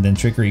alternative than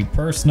Trickery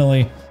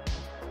personally.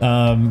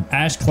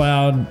 Ash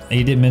Cloud,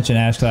 he didn't mention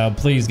Ash Cloud.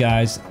 Please,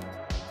 guys,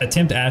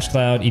 attempt Ash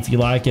Cloud. If you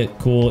like it,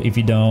 cool. If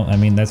you don't, I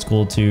mean, that's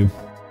cool too.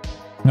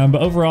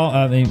 But overall,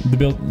 I mean, the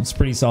build is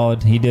pretty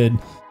solid. He did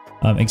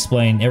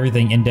explain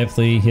everything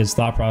in-depthly, his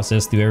thought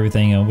process through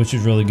everything, which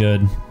is really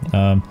good.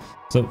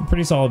 So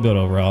pretty solid build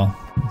overall.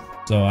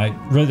 So I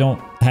really don't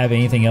have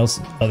anything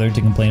else other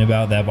to complain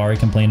about that I've already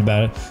complained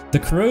about it. The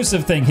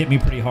corrosive thing hit me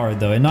pretty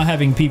hard though, and not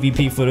having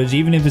PvP footage,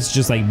 even if it's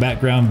just like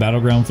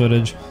battleground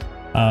footage,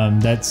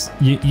 that's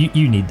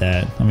you need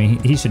that. I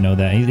mean, he should know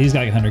that. He's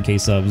got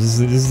 100k subs.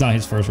 This is not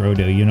his first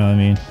rodeo, you know what I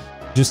mean?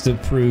 Just to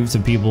prove to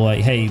people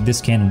like, hey,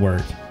 this can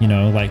work, you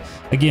know. Like,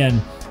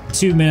 again,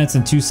 2 minutes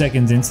and 2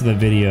 seconds into the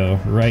video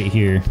right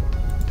here.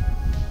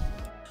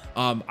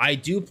 I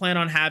do plan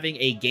on having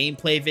a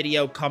gameplay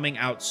video coming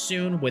out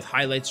soon with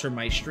highlights from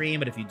my stream,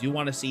 but if you do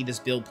want to see this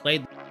build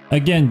played,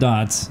 again,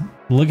 Dottz,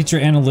 look at your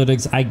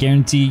analytics. I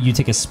guarantee you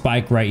take a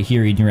spike right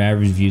here in your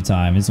average view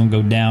time. It's gonna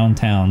go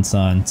downtown,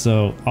 son.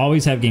 So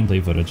always have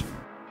gameplay footage.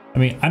 I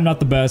mean, I'm not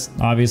the best,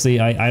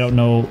 obviously. I don't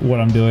know what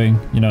I'm doing,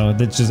 you know.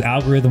 That's just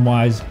algorithm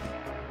wise.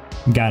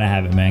 Gotta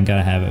have it, man.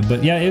 Gotta have it.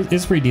 But yeah,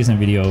 it's a pretty decent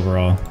video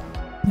overall.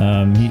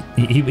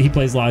 He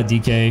plays a lot of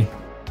DK,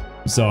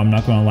 so I'm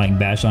not gonna like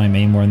bash on him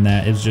any more than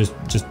that. It's just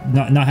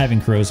not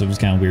having corrosive was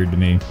kind of weird to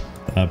me,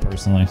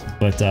 personally.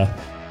 But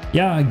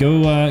yeah, go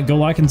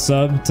like and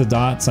sub to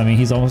Dottz. I mean,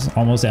 he's almost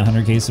at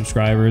 100k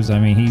subscribers. I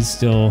mean, he's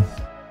still.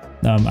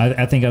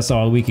 I think I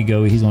saw a week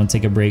ago he's going to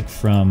take a break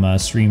from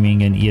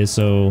streaming and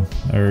ESO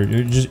or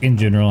just in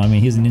general. I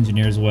mean, he's an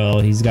engineer as well.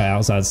 He's got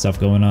outside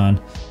stuff going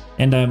on.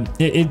 And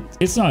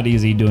it's not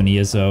easy doing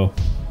ESO,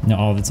 you know,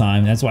 all the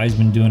time. That's why he's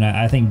been doing,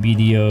 I think,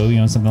 BDO, you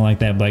know, something like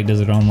that, Black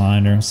Desert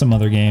Online or some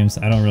other games.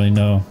 I don't really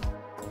know.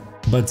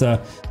 But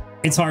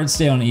it's hard to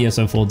stay on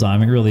ESO full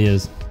time. It really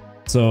is.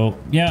 So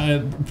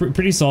yeah,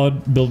 pretty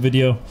solid build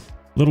video. A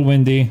little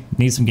windy,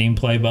 needs some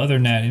gameplay, but other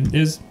than that,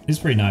 it's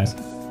pretty nice.